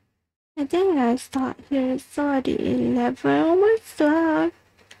 I think I start here. It's already 11, almost 12.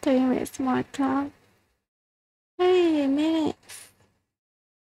 3 minutes more time. 3 minutes.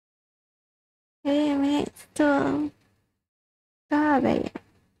 3 minutes till 12 a.m.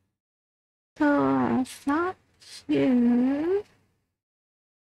 So I start here.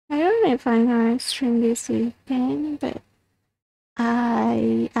 I don't know if I'm gonna stream this weekend, but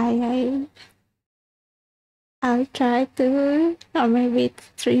I'll try to, or maybe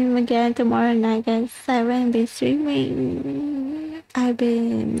stream again tomorrow night at 7. Be streaming. I've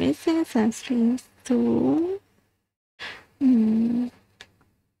been missing some streams too.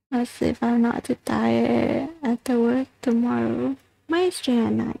 Let's see if I'm not too tired after work tomorrow. My stream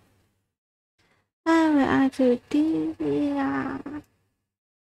at night. I will answer 𝗢𝗙𝗙𝗢𝗢𝗡.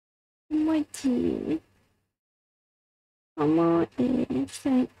 𝗦𝗢𝗙𝗙𝗢𝗡. Momo is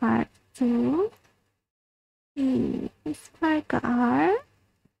saying part 2. 𝗢𝗢𝗙𝗙𝗢𝗙.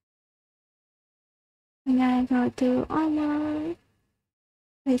 I'm gonna go to Omo.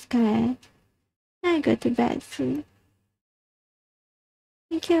 Please I go to bed soon.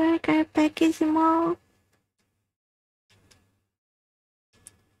 Thank you, I got package more.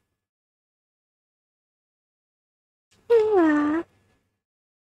 Yeah.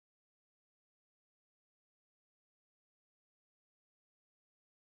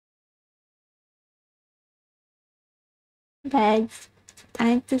 Beds.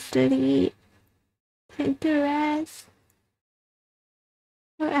 Time to sleep. Time to rest.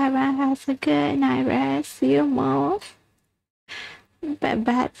 Whoever has a good night rest, see you more. But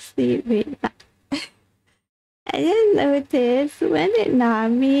bad sleep with I didn't notice when did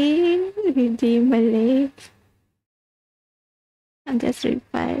Nami redeem Malay. I'm just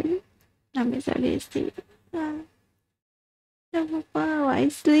replied. Nami's already asleep. Why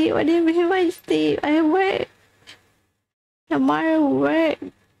sleep? What do you mean why sleep? I work. Tomorrow work.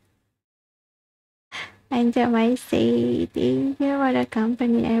 Angel might say, thank you for the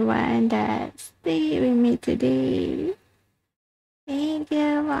company everyone that stay with me today. Thank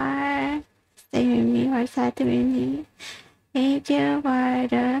you for staying with me or sitting with me. Thank you for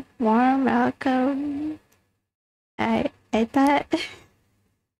the warm welcome. I thought this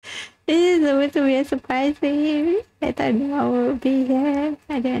is supposed to be a surprise for you. I thought no one would be here.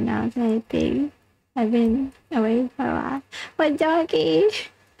 I didn't announce anything. I've been away for a while. But Jockey,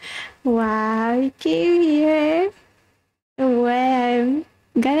 wow, you came here where I'm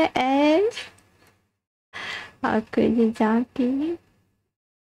gonna end.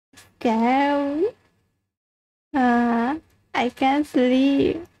 can't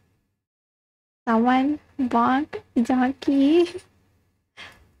sleep. Someone bonk junkie.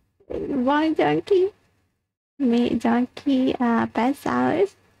 Bonk junkie. Make junkie pass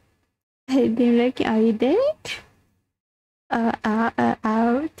out. They're looking, are you dead?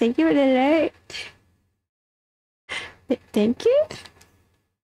 Thank you for the alert. Thank you.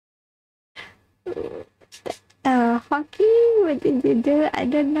 Hockey, what did you do? I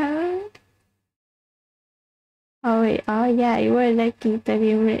don't know. Oh wait, oh yeah, you were lucky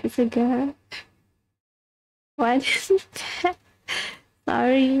 30 minutes ago. What is that?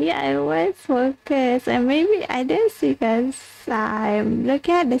 Sorry, I was focused and maybe I didn't see because I'm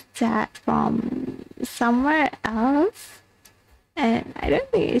looking at the chat from somewhere else and I don't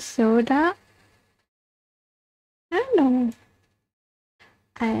think it showed up. I don't know.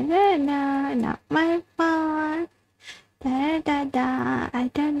 I don't know, not my fault. I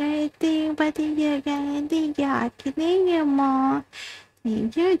don't know anything but you're getting you're killing you more.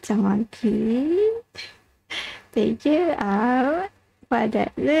 Thank you, Donkey. Thank you all for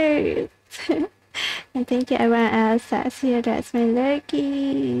that loot. And thank you everyone else that's here that's been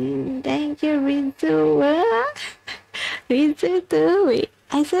lurking. Thank you, Rizu. Rizu too. Wait,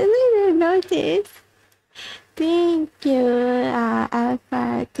 I suddenly didn't notice. Thank you,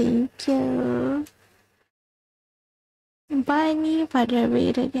 Alpha. Thank you. Bunny for the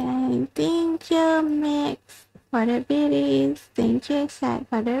read again. Thank you, Mix, for the videos. Thank you, Shaq,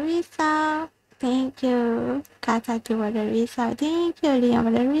 for the result. Thank you, Katatu, for the result. Thank you, Liam,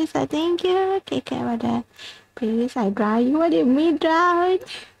 for the result. Thank you, KK, for the previous. I drown you. What do you mean drown?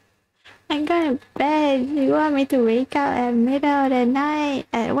 I'm going to bed. You want me to wake up at middle of the night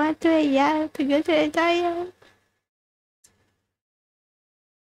at 1 a.m. to go to the toilet?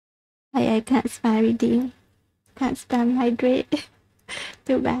 I can't spam redeem. Can't spam hydrate.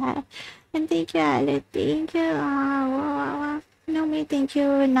 Too bad. And thank you, Ale. Thank you. No me, thank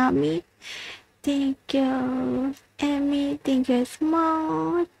you. Not me. Thank you, Emmy. Thank you,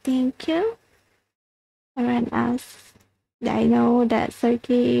 Small. Thank you. Everyone else. I know that's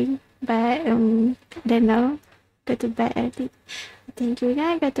okay, but don't know. Go to bed early. Thank you.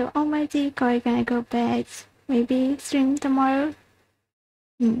 Gonna go to 𝗩𝗢𝗙𝗘𝗢𝗧. Corey gonna go bed. Maybe stream tomorrow.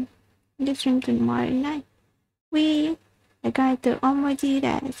 Maybe stream tomorrow night. We are going to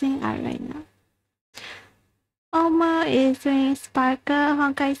𝗩𝗢𝗙𝗢𝗧 right now. Omo is doing Sparkle,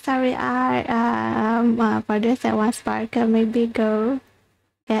 Honkai Story Art. For those that want Sparkle, maybe go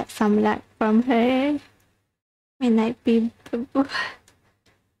get some luck from her. Midnight people.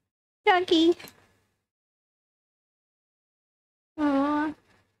 Doggy. Oh,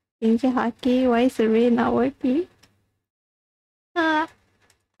 thank you, Hockey. Why is the rain not working? Oh,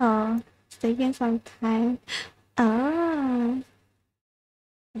 it's taking some time. Oh,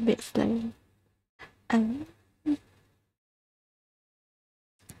 a bit slow.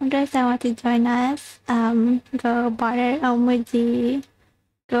 Those that want to join us, go bother 𝗩𝗢𝗙𝗢𝗧.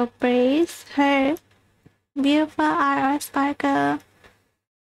 Go praise her. Beautiful RR Sparkle.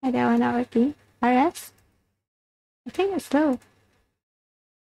 I don't want to working. RS? I think it's slow.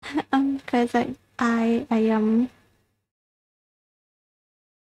 Cause I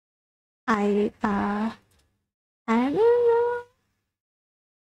don't know.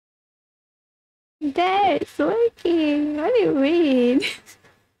 There, it's working. What do you mean?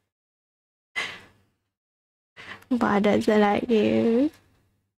 Bob doesn't like you.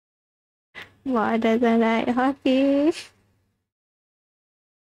 Bob doesn't like hockey.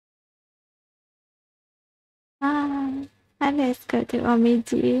 Let's go to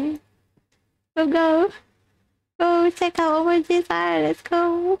𝗩𝗢𝗙𝗢𝗧. Go check out 𝗩𝗢𝗙𝗧's art. Let's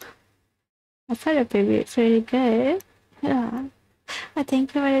go. I saw the preview. It's really good. Yeah.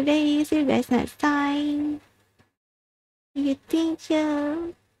 Thank you for the day. See you guys next time. Thank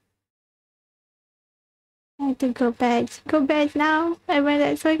you. I have to go bed. Go bed now. Everyone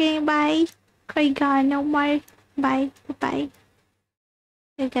that's working. Bye. Gone. No more. Bye. Bye.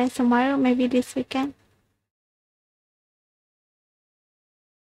 See you guys tomorrow. Maybe this weekend.